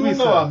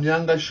mtunga wa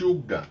myanga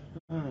sugar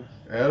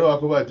ero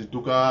akobati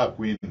tuka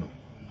kwino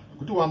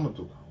kuti wa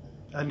mutuka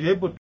and you're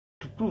able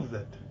to prove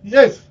that.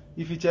 Yes.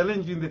 If you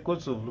challenge in the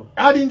courts of law.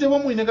 Adi nje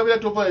bomu inekabila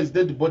tofa is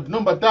dead body.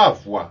 Nomba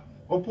tafwa.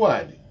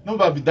 Opwadi.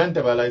 Nomba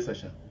vidanta balaisa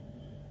shan.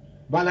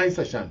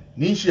 Balaisa shan.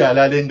 Ninshi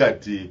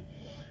alengati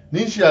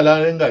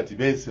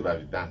bese ba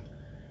vidanta.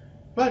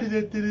 Bali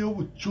letere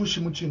obu chushi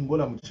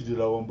muchingola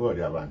muchilila wombe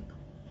wali abantu.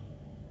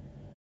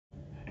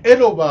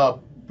 Elo ba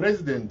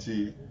President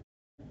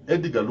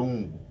Edgar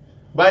Lungu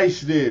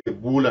baishire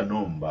bula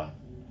nomba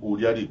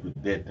uliari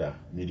kudeta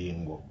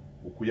milingo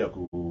ukuya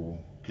ku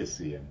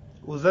KCM.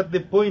 Was that the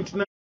point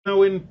now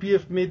when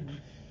PF made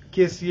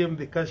KCM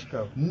the cash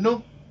cow?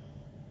 No.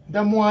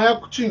 Ndamwaya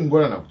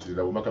kuchingola na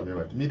kuchilira umaka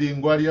mebati.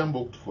 Milingo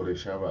aliyambo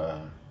kutuforesha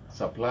ba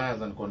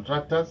suppliers and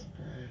contractors.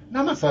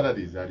 Nama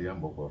salaries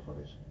aliyambo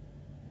kuwaforesha.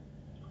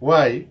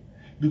 Why?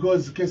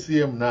 Because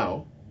KCM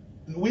now,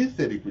 with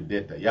the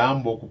liquidator,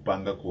 yambo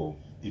kupanga ko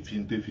if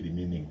it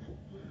meaningful.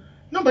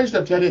 Namba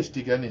ishita tiare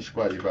chitika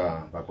nishkwali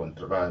ba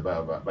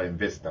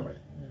investor bali.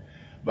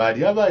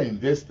 Bali aba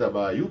investor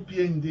ba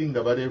UPND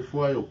nga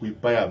barefuayo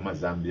kuipaya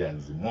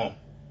Mazambians mo.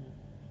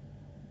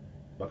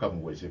 Baka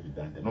muweshe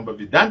vidanta. Nomba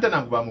vidanta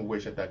nanguba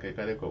muweshe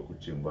takekale ko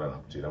kuchingora na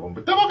kuchira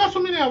bombe. Tabaka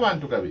sumini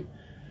abantu kabi.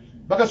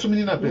 Baka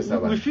sumini na pesa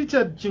ba. We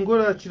featured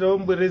Chingora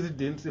Chiraombe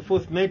residents a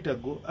fortnight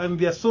ago and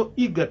they are so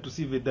eager to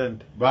see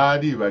Vedanta.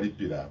 Bali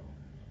pila.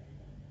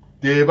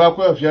 Teba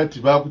kwa fyati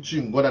ba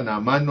kuchingora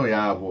na mano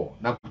yabo.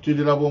 Na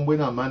kuchira bombe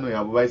na mano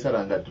yabo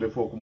baisaranga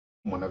tulefo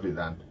kumona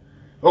Vedanta.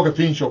 Okay,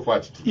 finish off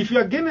what. If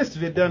you're against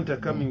Vedanta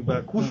coming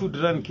back, who should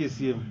run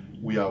KCM?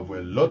 We have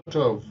a lot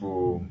of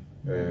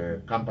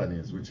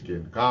companies which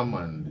can come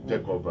and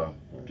take over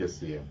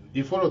KCM.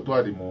 If follow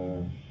twali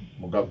mo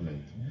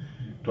government,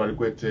 twali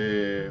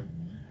kwete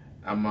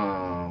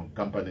ama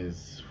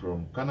companies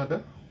from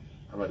Canada,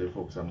 about the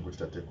folks I'm going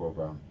to take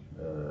over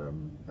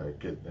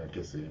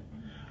KCM,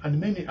 and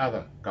many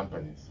other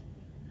companies,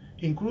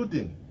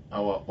 including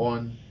our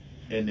own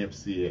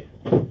NFCA.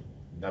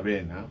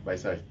 nabena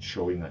baisa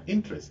showing an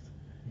interest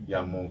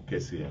ya mu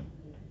KCM.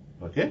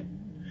 Okay?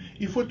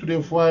 Ifo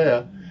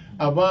tudefwaya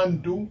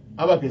abantu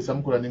abakesa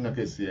mukula ninga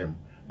KCM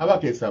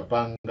abakesa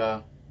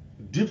panga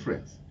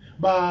difference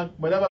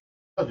badaba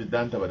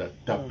vidanta bada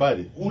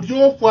tapali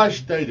ujo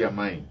fwashita ya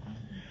mine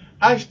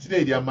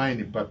ashitire ya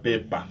mine pa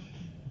paper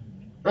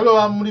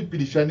lolo amuli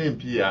pilishane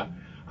mpia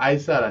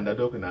aisara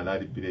ndadoke na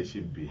lari pile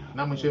shimpi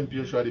na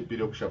mshempio shwari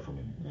pile kushafumi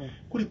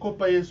kuli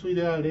kopa yesu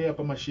ile ale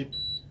apa maship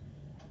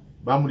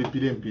bamuli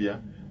pile mpia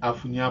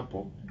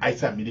afunyapo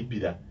aisa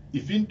milipira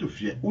ifintu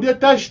fie ule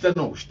tashita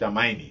no kushita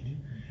mine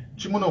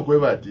chimono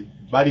kwebati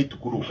bali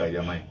tukuluka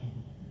ya mine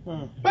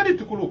bali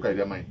tukuluka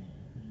ya mine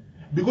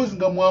because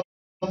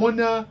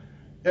ngamwamona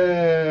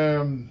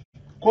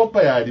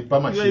kopa ya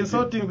alipama you are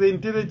insulting the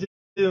intelligence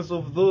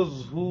of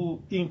those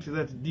who inked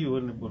that deal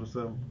on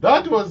Lusambo.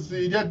 That was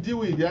that deal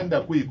with the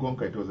under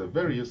Kuikonka. It was a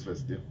very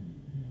useless deal.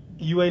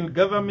 You are in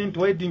government,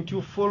 why didn't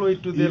you follow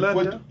it to the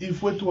ladder?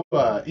 If we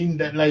were in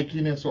that, like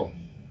in a song,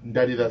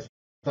 that is a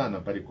son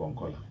of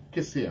Parikonkola,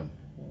 KCM,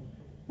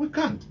 we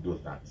can't do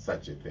that,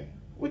 such a thing.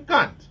 We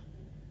can't.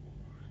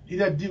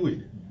 Ila deal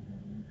with it.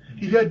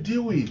 Ila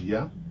deal with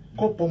ya,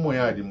 kopo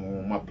moyadi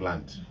ma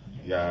plant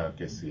ya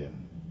KCM.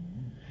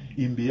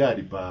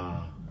 Imbiadi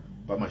pa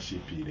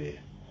mashipire.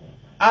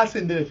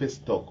 Asendele fe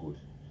stock with.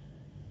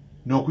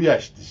 No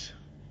kuyashtisha.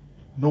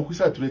 No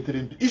kusa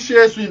tuletere mpi. Ishe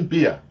yesu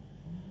impia.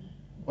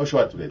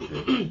 Oshwa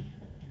tuletere.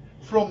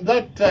 From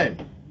that time,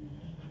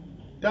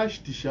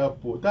 tashtisha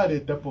po,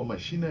 taleta po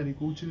machinery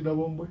kuchirira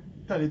bombwe,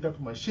 taleta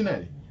po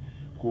machinery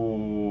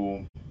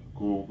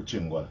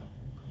kuchingola.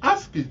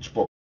 Ask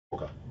Chipoka.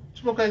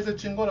 Chipoka is a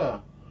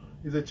Chingola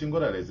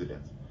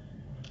resident.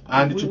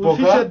 And we Chipoka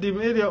featured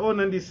him earlier on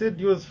and he said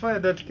he was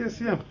fired at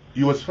KCM.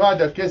 He was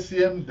fired at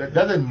KCM. That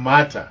doesn't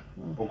matter.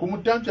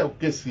 Okumutamcha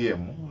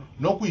KCM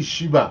no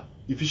kuishiba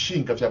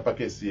ifishinka chapa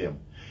KCM.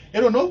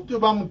 Ero no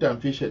tuba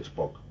mutamfisha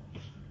Chipoka.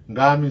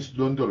 Ngami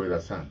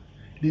sidondolera sana.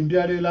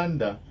 Limbiale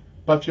landa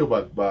pafyo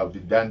ba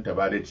vidanta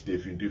ba rechite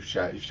fintu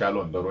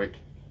ifshalondorweke.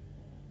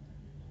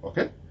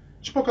 Okay?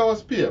 Chipoka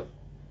was PF.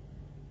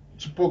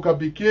 Chipoka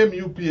became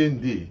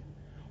UPND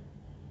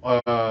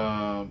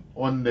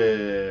on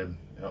the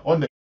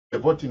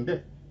voting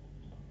day.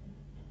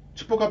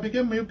 Chipoka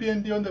became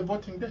UPND on the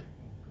voting day.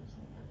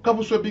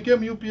 Kabuswe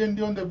became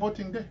UPND on the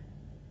voting day.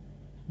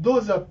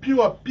 Those are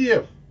pure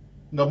PF.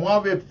 Nga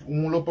mwawe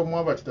umulopa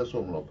mwawa chitaso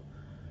umulopa.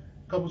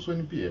 Kabuswe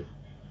ni PF.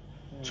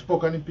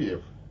 Chipoka ni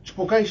PF.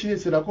 Chipoka ishie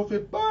sila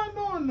kofe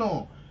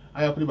no.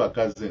 Aya kuli ba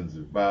cousins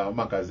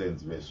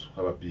besu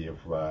kaba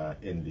PF wa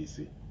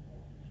NDC.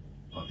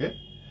 Okay?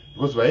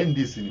 Because ba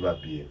NDC ni ba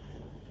PF.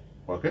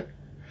 Okay?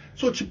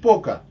 So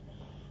Chipoka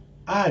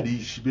ali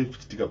ishibe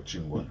fitika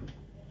kuchingola.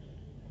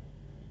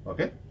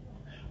 Okay?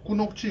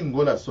 Kuno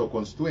kuchingola so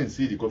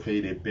constituency ili kofe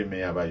ile peme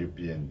ya ba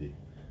UPND.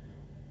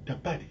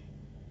 Tapari.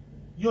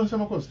 Yonsa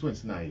ma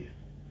constituency na hiya.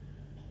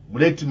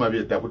 Muleti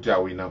mabeta kuti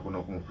awina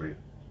kuno kumfree.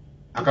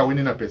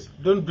 Akawini na pesa.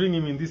 Don't bring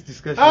him in this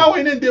discussion.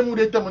 Wine nde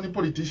muleta muni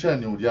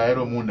politician uli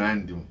aero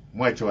munandi.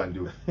 Mwache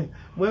wandu.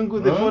 Mwengu,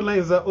 the phone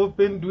lines are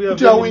open. Do we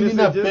have any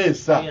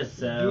messages? Yes,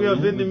 do we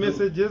have any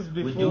messages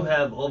before? We do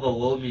have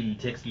overwhelming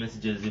text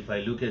messages if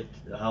I look at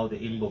how the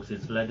inbox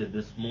is flooded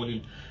this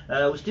morning.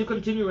 We still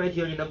continue right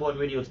here on your number one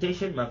radio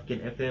station, Mafkin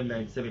FM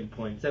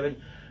 97.7,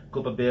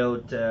 Copper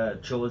Belt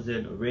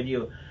Chosen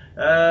Radio.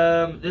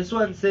 This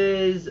one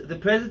says, the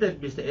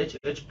president, Mr.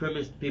 H,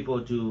 promised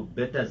people to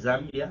better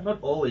Zambia.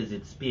 Not always,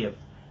 it's PF.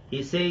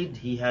 He said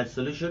he has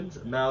solutions.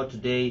 Now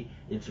today,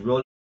 it's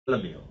roller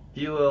mill.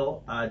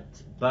 Fuel at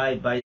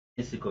buy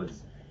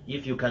bicycles.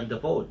 If you can't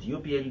afford,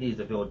 UPND is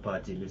a failed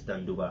party, Mr.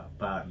 Nduba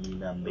Pa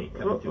Minambe.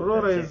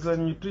 Rora is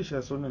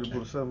nutritious,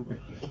 Honorable Sambo.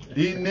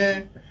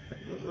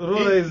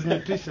 Rora is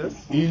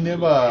nutritious. He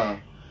never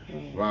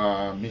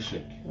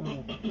mishek.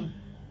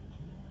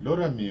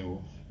 Lora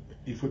miu.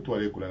 Ifo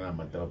tuwale kulana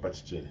mataba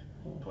pachichele.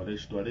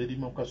 Tuwale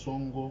lima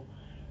ukasongo.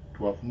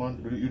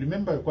 You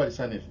remember kwa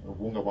lisane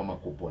uunga kwa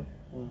makuponi.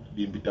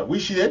 Dimbita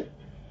wishie.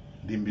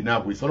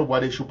 Dimbinabu. Isalo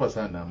wale shupa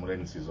sana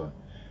mureni season.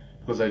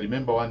 Because I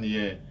remember one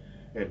year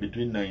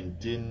between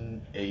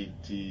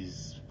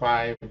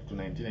 1985 to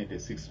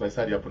 1986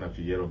 Vaisari hapo na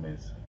Figuero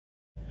Mesa.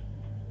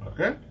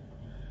 Okay?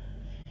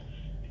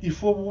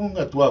 Ifo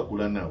uunga tuwa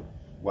kulana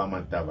wa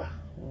mataba.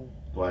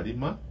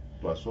 Tuwalima,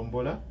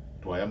 tuwasombola.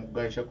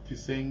 Twayamugaisha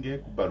kufisenge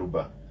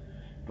kubaruba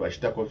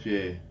twashita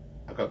kofye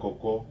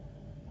akakoko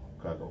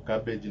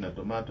cabbage na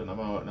tomato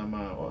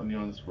na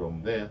onions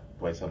from there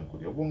twaisa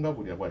mkuli obunga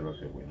buli abwali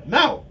bafebwina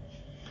now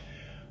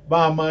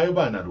ba mayo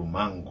bana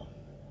rumango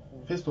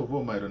first of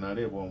all mayo na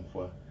lebo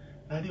mfwa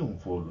nali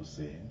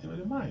umfoluse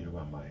ntibale mayo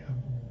ba mayo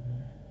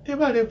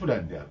tebale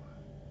fulande aba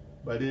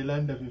bale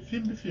landa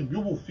fimbi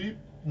ubufi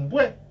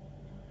mbwe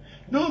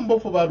no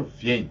mbofo baru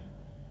fyen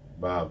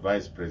ba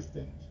vice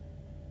president.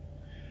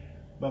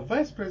 But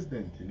vice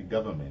president in the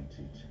government,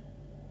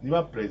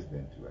 niba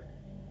president, right?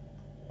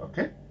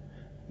 Okay?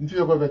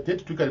 Ntiyo kwa vete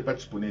tukali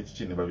participate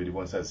chini babiri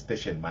bonsa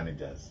station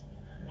managers.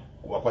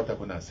 Wakwata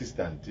kuna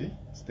assistant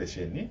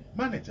station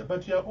manager,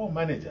 but you are all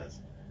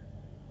managers.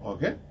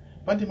 Okay?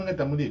 Panti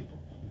mangeta mulipo.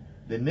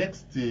 The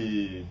next,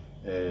 the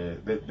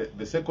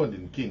second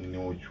in king ni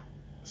uchu.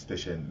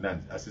 Station,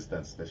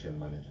 assistant station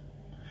manager.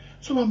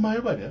 So mama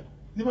yobada,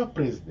 niba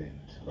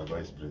president, ba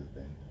vice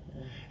president.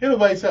 Eba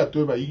vice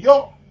atoba,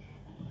 yo!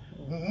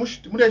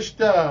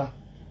 Mudashita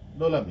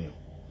dola miyo.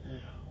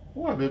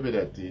 Uwa bebe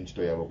dati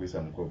inchito yabo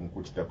kwisa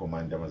mkuchita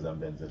komanda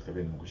mazambenza,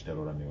 kabeni mkuchita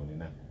dola miyo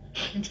nina.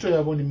 Inchito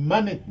yabo ni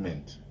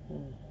management.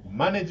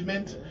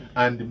 Management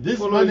and this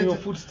following your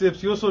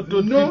footsteps. You also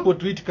told people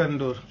to eat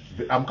kandor.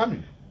 I'm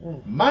coming.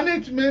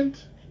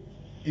 Management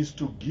is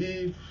to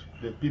give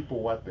the people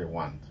what they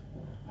want.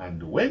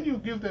 And when you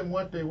give them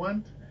what they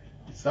want,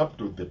 it's up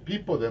to the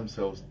people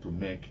themselves to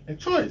make a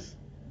choice.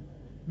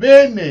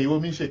 Bene you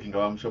mean shaking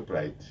our shop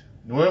right.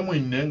 No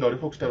mwinenga uri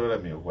fokushtarora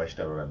miyo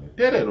kwashtarora miyo.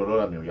 Tere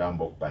rorora miyo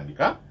yambo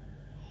kupandika.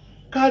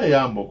 Kare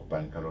yambo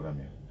kupandika rora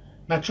miyo.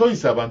 Na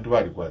choice abantu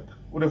bali kwata.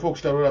 Ule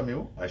fokushtarora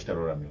miyo,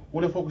 ashtarora miyo.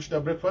 Ule fokushta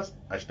breakfast,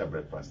 ashta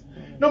breakfast.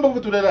 Nomba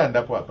vutulera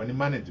ndapo hapa ni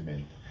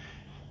management.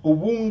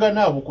 Ubunga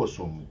na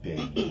bukoso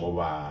mtengo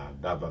oba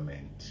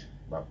government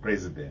ba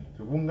president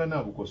ubunga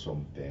na bukoso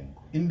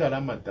mtengo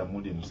indalama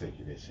tamuli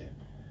msekirese.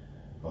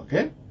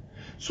 Okay?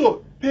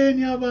 So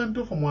peni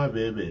abantu fo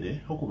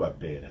mwabebere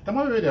okubapera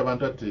tamabebere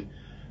abantu ati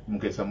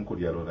mukesa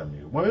mukuli yarora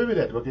miyo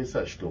mwabebere ati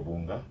bakesa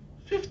shitobunga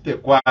 50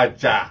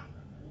 kwacha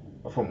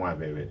fo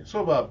mwabebere.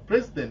 So ba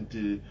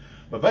president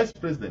ba vice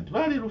president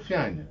bali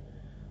rufyanya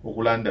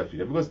okulanda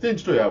fika because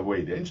tenchito ya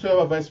avoid enchito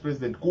ya vice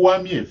president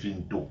kuwamie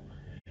finto.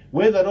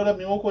 Whether rola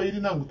mioko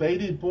ili na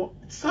ngutaili ipo,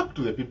 it's up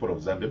to the people of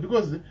Zambia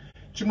because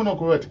chimuno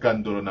kwa ati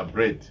kandoro na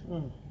bread.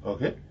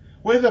 Okay?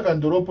 Whether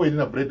kandoro opo ili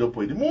na bread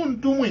opo ili,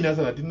 muntu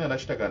mwinasa na tina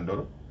nashita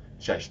kandoro,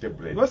 shashite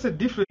bread. What's the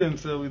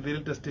difference with the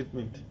letter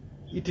statement?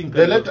 Eating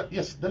kandoro?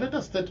 The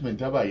letter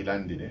statement aba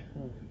ilandile,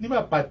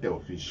 niba party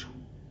official.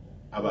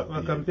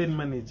 A campaign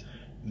manager?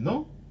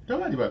 No,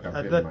 niba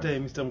campaign at that manager.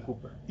 time, Mr.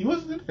 Mkupa? He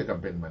wasn't the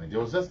campaign manager, he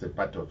was just the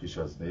party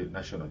official, the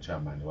national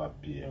chairman wa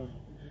PM.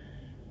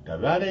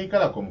 Tabari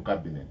ikala kom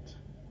cabinet.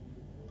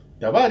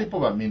 Tabari po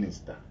ba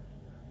minister.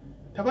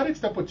 Tabari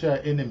kitapo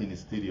chair any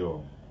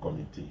ministerial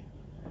committee.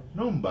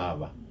 No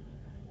mbaba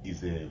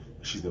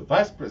she's the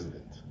vice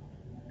president.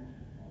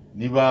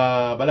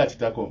 Niba bala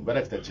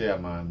chita chair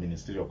ma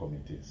ministerial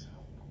committees.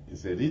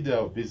 Is a leader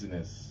of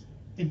business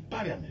in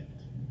parliament.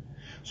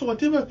 So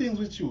whatever things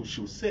which you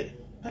should say,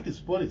 that is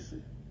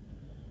policy.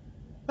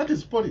 That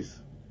is policy.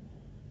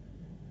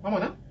 Mama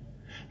na?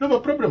 No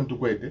but problem to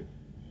kwete.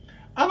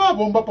 Aba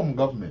bomba from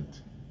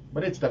government,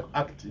 but it's that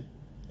act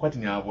quite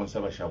in our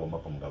saba bomba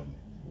from government.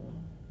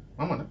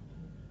 Mama,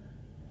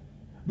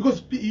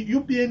 because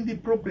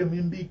UPND program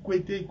in be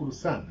quite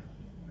kurusan.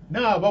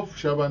 Now above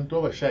shabanto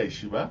over shai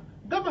shiba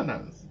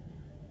governance.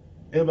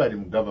 Everybody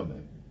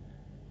government.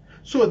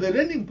 So the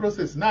learning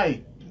process na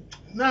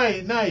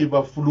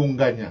iba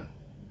fulunganya.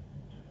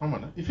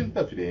 Mama, if in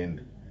the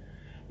end.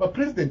 But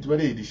president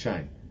wale idi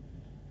shine.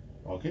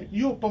 Okay?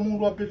 You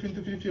pamungu ape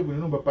fintu fifi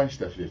no punch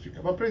ta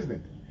fika. But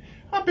president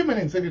a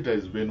permanent secretary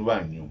is when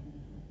one you.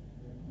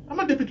 I'm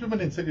a deputy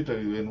permanent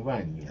secretary when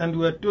one you. And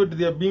we are told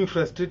they are being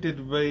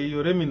frustrated by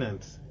your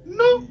eminence.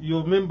 No.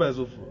 Your members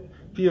of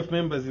PF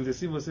members in the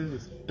civil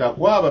service.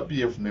 Takwa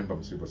PF member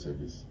in civil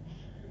service.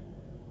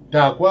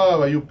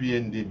 Takwa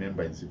UPND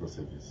member in civil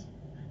service.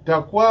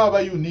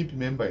 Takwa UNIP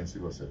member in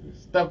civil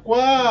service.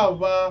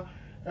 Takwa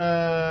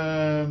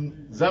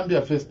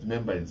Zambia First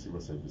member in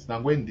civil service.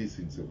 Now when this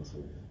in civil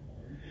service.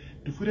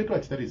 To fully to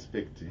actually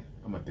respect,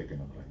 I'm a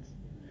technocrat.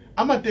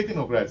 I'm a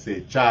technocrat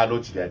say chalo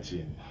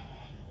chidachin.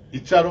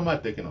 Icharo ma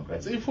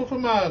technocrats. If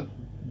from my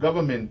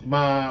government,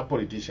 my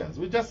politicians,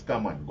 we just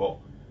come and go.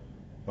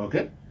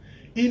 Okay?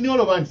 In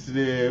all of us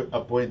they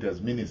appoint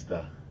as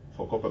minister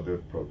for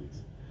Copperbelt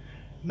province.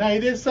 Na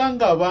ide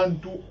sanga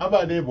abantu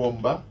abade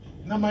bomba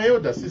na my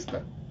elder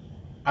sister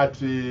at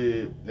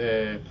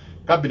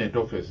cabinet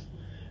office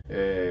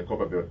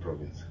Copperbelt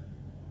province.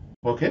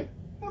 Okay?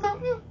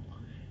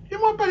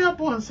 Imwapa ya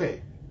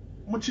ponse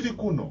muchiri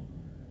kuno.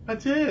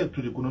 Ati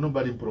tuli kuno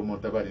nobody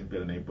promote bali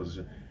impera na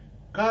position.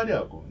 Kali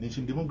ako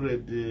nishi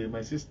grade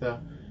my sister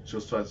she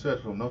was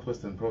transferred from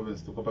Northwestern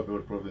province to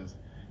Copperbelt province.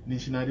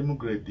 Nishi na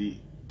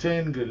grade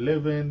 10, grade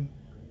 11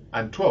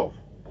 and 12.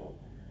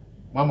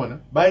 Mama na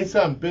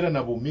baisa mpera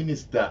na bu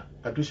minister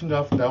katushinga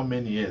after how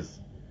many years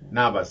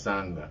na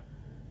basanga.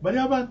 Bali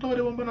abantu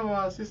bale bomba na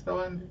ba sister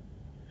wandi.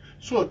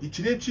 So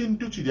ichire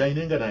chintu chiri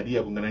ainenga na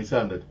dia kungana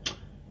isanda.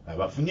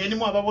 Abafunyeni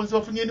mu ababonzi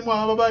bafunyeni mu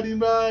ababali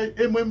ba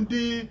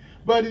MMD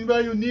bali ba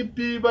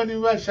UNIP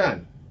bali ba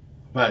SHAN.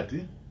 But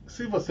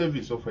civil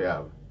service of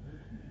yaba.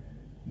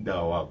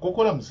 Ndawa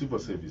kokola mu civil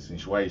service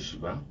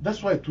nshwaishiba.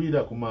 That's why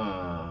tuida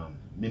kuma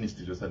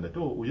ministry josanda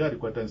to uyali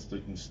kwata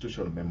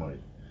institutional memory.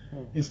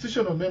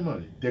 Institutional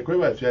memory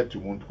tekwewa afya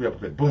tu muntu kuya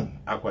prophet boom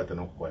akwata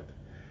no kukwata.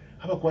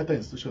 Haba kwata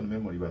institutional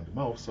memory bantu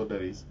ma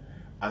officers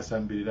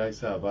asambirira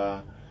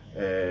isaba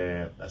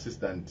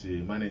assistant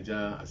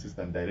manager,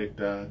 assistant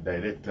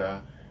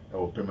director,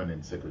 or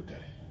permanent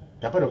secretary.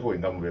 Tapara for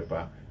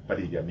ingamuwepa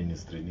pali ya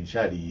ministry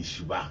nishali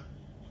ishiba.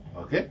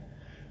 Okay?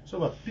 So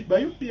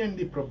by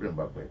UPND problem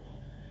bakwe.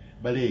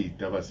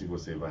 baleita aba civil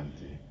servant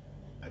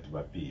at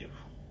PF.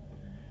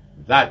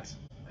 That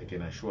I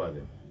can assure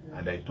them,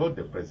 and I told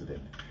the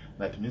president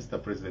that,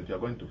 Mr. President, you are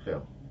going to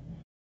fail.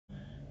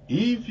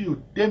 If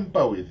you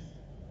tamper with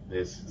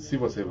the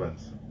civil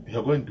servants, you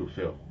are going to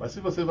fail. But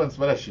civil servants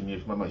barashimia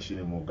if mama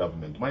shini mu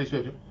government.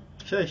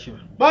 Shashiva.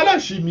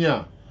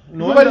 Barashimia.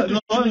 No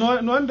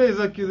wonder is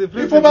accused the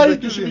president. If bari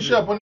tushimisha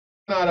hapo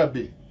na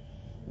Arabi.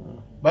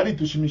 Bari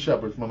tushimisha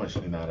hapo if mama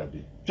shini na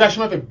Arabi.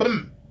 Shashima pe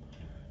brum.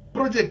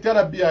 Project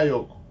Arabi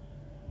ayoko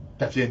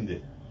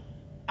tafiende.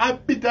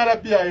 Apita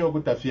Arabi ayoko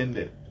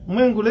tafiende.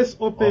 Mwengu, let's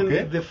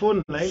open the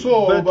phone line.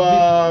 So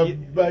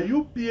by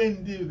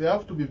UPND they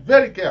have to be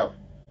very careful.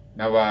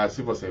 Now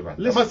civil servant.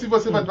 Let's open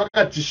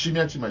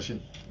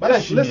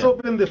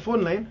the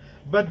phone line.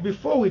 But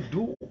before we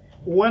do,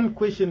 one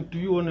question to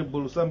you,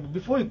 Honorable Lusambo.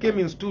 Before you came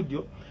in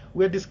studio,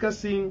 we are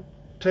discussing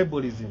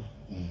tribalism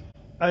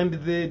and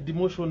the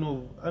demotion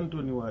of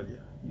Anthony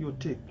Walia. Your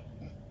take?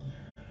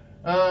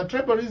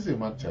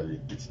 Tribalism, actually,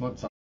 it's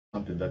not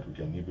something that we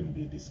can even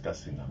be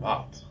discussing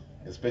about,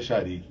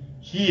 especially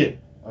here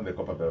on the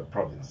Copper Belt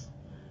province.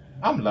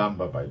 I'm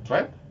Lamba by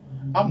tribe.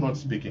 I'm not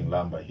speaking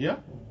Lamba here.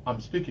 I'm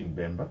speaking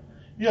Bemba.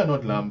 You are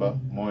not Lamba,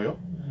 Moyo.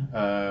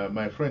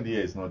 My friend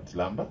here is not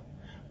Lamba.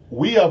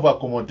 We have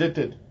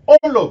accommodated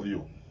all of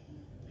you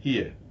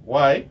here.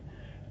 Why?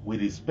 We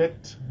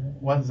respect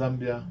one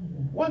Zambia,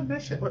 one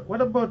nation.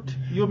 What about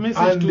your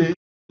message to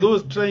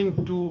those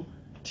trying to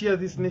tear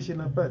this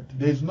nation apart?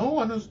 There is no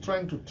one who's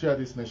trying to tear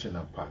this nation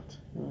apart.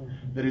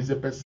 There is a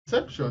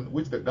perception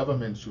which the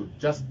government should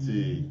just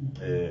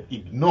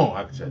ignore,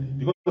 actually,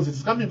 because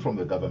it's coming from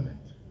the government.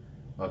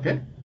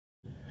 Okay?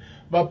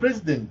 But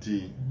President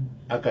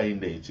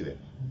Hakainde Hichilema,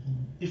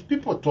 if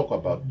people talk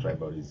about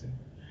tribalism,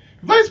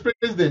 Vice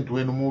President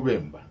wenu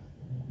Mubemba,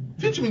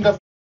 fichi minga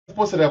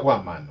posera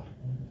kwa mano.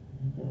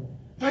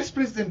 Vice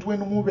President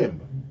wenu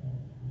Mubemba,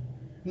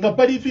 nga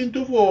pali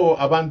fintu fo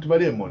abantu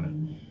balemona.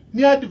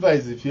 Ni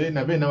advise if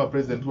na be na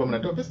president wa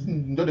mnato first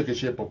ndode ke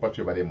shape of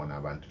papio balemona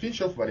abantu.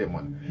 Finish off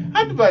balemona.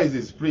 Advice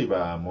is free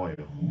ba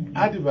moyo.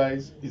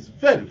 Advice is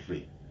very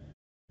free.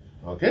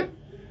 Okay?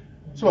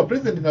 So a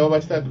president nga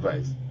wabachita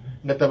advice.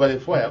 Ngatabale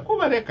fire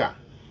kubaleka.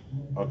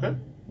 Okay?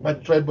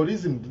 But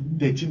tribalism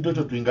de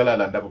chintoto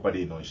tuingalala ndapo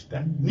pali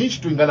inoshita.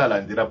 Nichi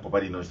tuingalala ndirapo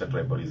pali inoshita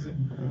tribalism.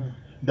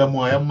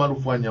 Ndamu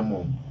ayamarufuanya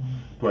mo.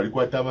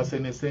 Tualikuwa taba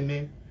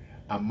sene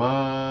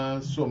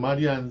ama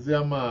Somalians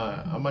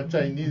ama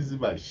Chinese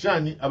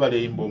bashani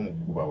abale imbo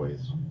mukuba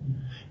wezo.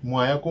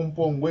 Mwaya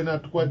kompongwe na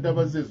tukwata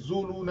abaze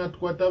Zulu na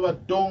tukwata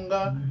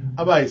abatonga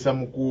abayisa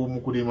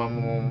mukulima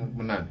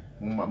munani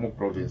mu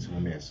province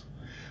mumeso.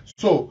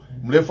 So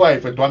mlefu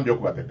ife tuambie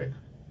kubapepeka.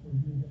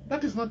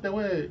 That is not the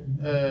way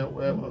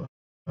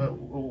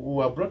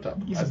we are brought up.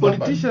 As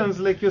politicians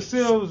like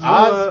yourselves who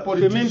are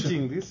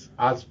fermenting this?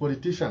 As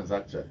politicians,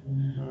 actually,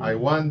 I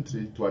want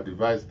to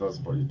advise those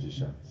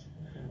politicians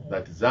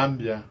that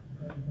Zambia,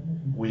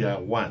 we are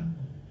one.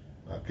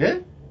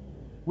 Okay?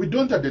 We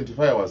don't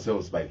identify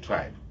ourselves by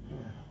tribe.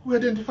 We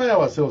identify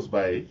ourselves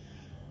by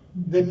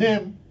the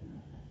name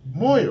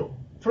Moyo.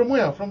 From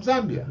where? From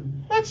Zambia.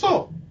 That's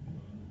all.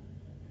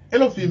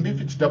 Elofimbi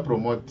fichita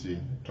promote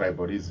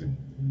tribalism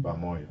ba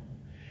Moyo.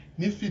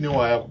 Nifine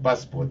waya ku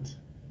passport.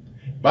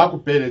 Ba ku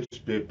pele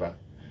paper.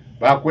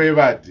 Ba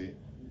kwebati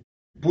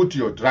put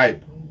your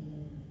tribe.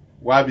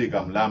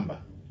 Wabiga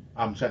mlamba.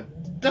 Amshan.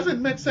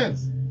 Doesn't make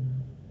sense.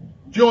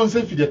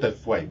 Fionse fideta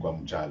fwai kwa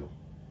mchalo.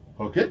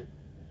 Okay?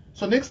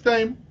 So next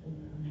time,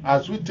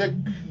 as we take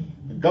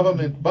the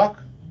government back,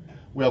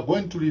 we are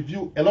going to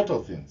review a lot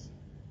of things.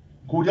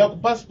 Kudia ku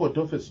passport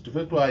office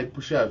tufetwa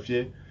aipusha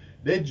afye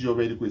leji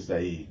yobeli kwisa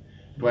hii.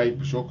 Tuwa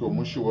ipushoke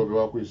umushu wobe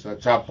wakwisa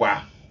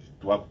chapwa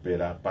tuwa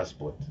kupera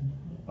passport.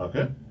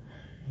 Okay?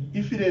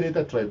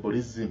 Ifileleta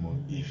tribalism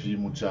ifi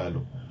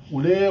mchalo.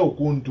 Ule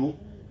okuntu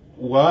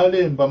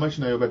wale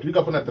mbamashina yoga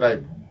tuwika pona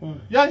tribe.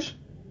 Yash.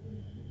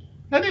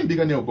 Nani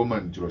mbiga ne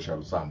Bowman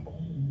Lusambo.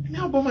 Ne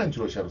Bowman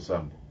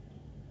Lusambo.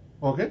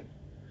 Okay?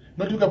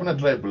 Not you can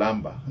tribe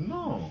Lamba.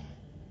 No.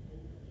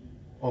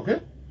 Okay?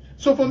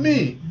 So for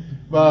me,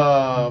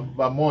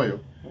 Moyo,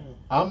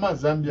 ama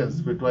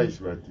Zambians fetwa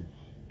ishwati.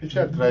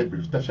 Isha tribe,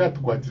 tashat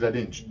kwatira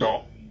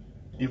denchito.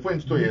 Ifo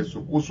nchito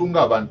yesu,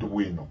 kusunga abantu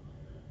bwino.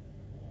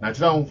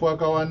 Natira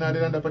umfuaka wana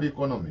alanda pali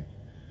economy.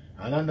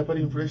 Alanda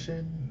pali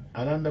inflation,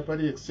 alanda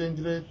pali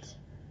exchange rate,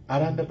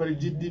 alanda pali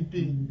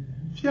GDP.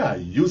 Fia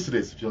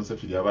useless fionse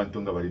fili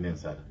abantu nga bali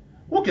nensala.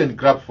 Who can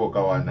grab for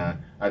kawana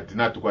at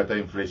not kwata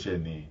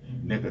inflation to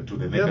the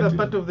negative? The other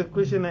part of the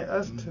question I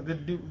asked,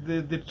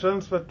 the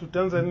transfer to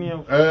Tanzania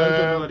of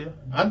Anthony Walia.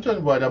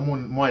 Anthony Walia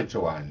mwaicha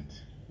wandi.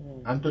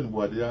 Anthony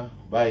Walia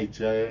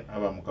baicha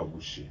aba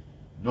mukabushi.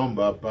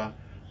 Nomba hapa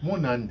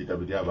munandi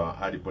kabidi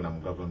aba alipo na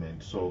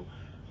government, so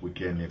we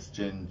can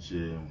exchange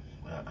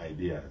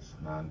ideas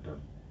na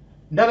Anthony.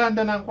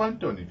 Ndaranda na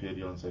Anthony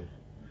feli onse.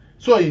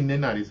 So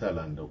inena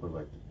alisalanda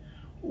kwebati.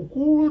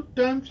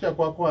 Ukutamfya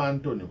kwa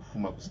Anthony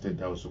kufuma ku State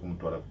House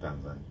kumutwala ku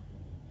Tanzania.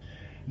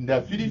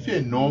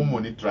 Ndafilifye no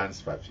money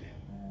transfer fye.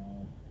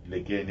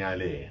 Lekenya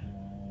le.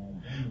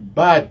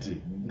 But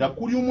nga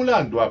kuli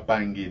omulandu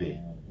apangire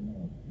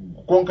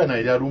kukonkana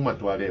erya luma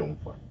twala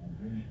enfa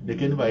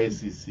leke ni ba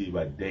ACC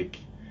ba DEC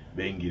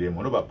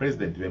bengiremu no ba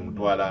president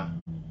bemutwala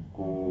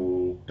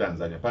ku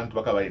Tanzania pantu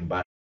bakaba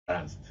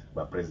imbalanced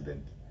ba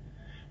president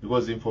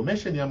because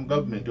information ya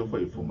government ofo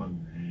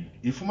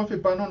ifuma fe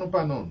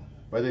panono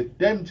by the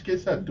time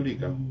chikesa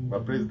tulika ba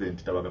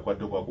president tabaka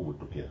kwato kwa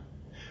kubutukira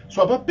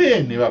so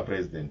abapene ba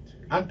president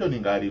Anthony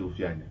ngali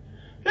rufyanya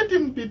let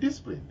him be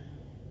disciplined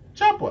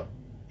chapwa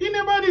he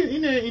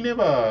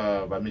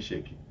never ba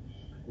misheki.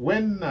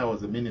 When I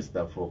was a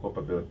minister for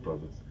Copper Belt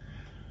province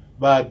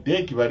ba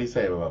DEC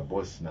balisa ba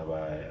boss na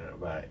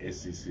ba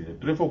ACC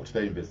prefer to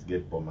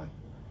investigate Bowman.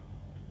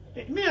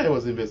 Me, I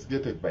was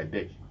investigated by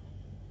DEC.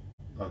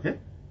 Okay?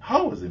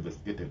 How was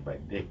investigated by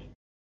DEC?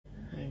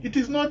 It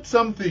is not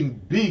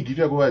something big if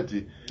you go at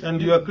it.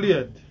 And you are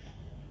cleared.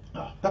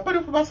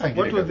 What was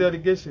the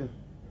allegation?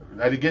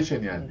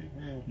 Allegation yandi.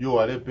 You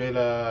are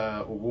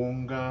pela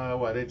ubunga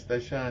wale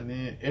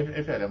tashani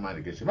if I am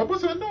allegation. My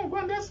boss no go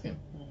and ask him.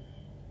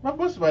 My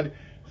boss was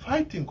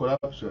fighting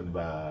corruption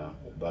ba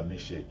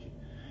misheki.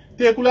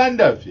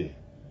 Tekulanda fye.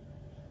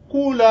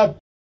 Kula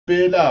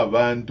pela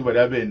abantu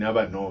balabe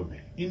nabanove.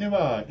 He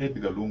never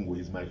Edgar Lungu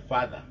is my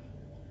father.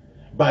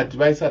 But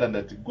by said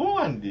that go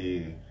and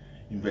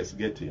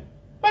investigate him.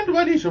 Bantu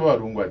bali shoba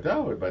Lungu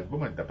atawe but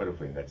Bowman taparo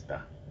for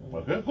that.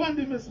 Okay, go and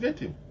investigate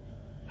him.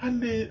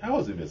 And I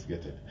was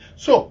investigated.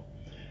 So,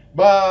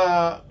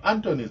 but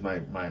Anthony is my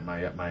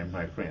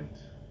friend.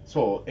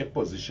 So a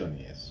position,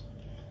 yes.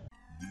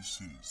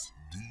 This is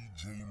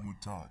DJ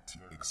Mutati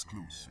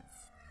exclusive.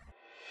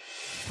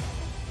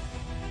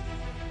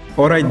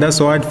 Alright,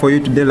 that's all for you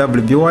today,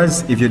 lovely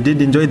viewers. If you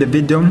did enjoy the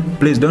video,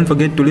 please don't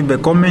forget to leave a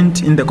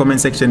comment in the comment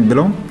section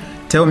below.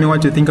 Tell me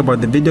what you think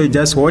about the video you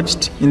just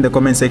watched in the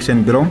comment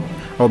section below.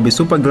 I'll be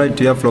super glad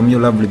to hear from you,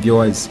 lovely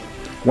viewers.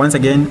 Once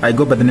again, I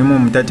go by the name of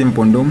Mutati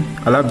Mpundu.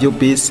 I love you,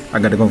 peace, I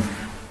gotta go.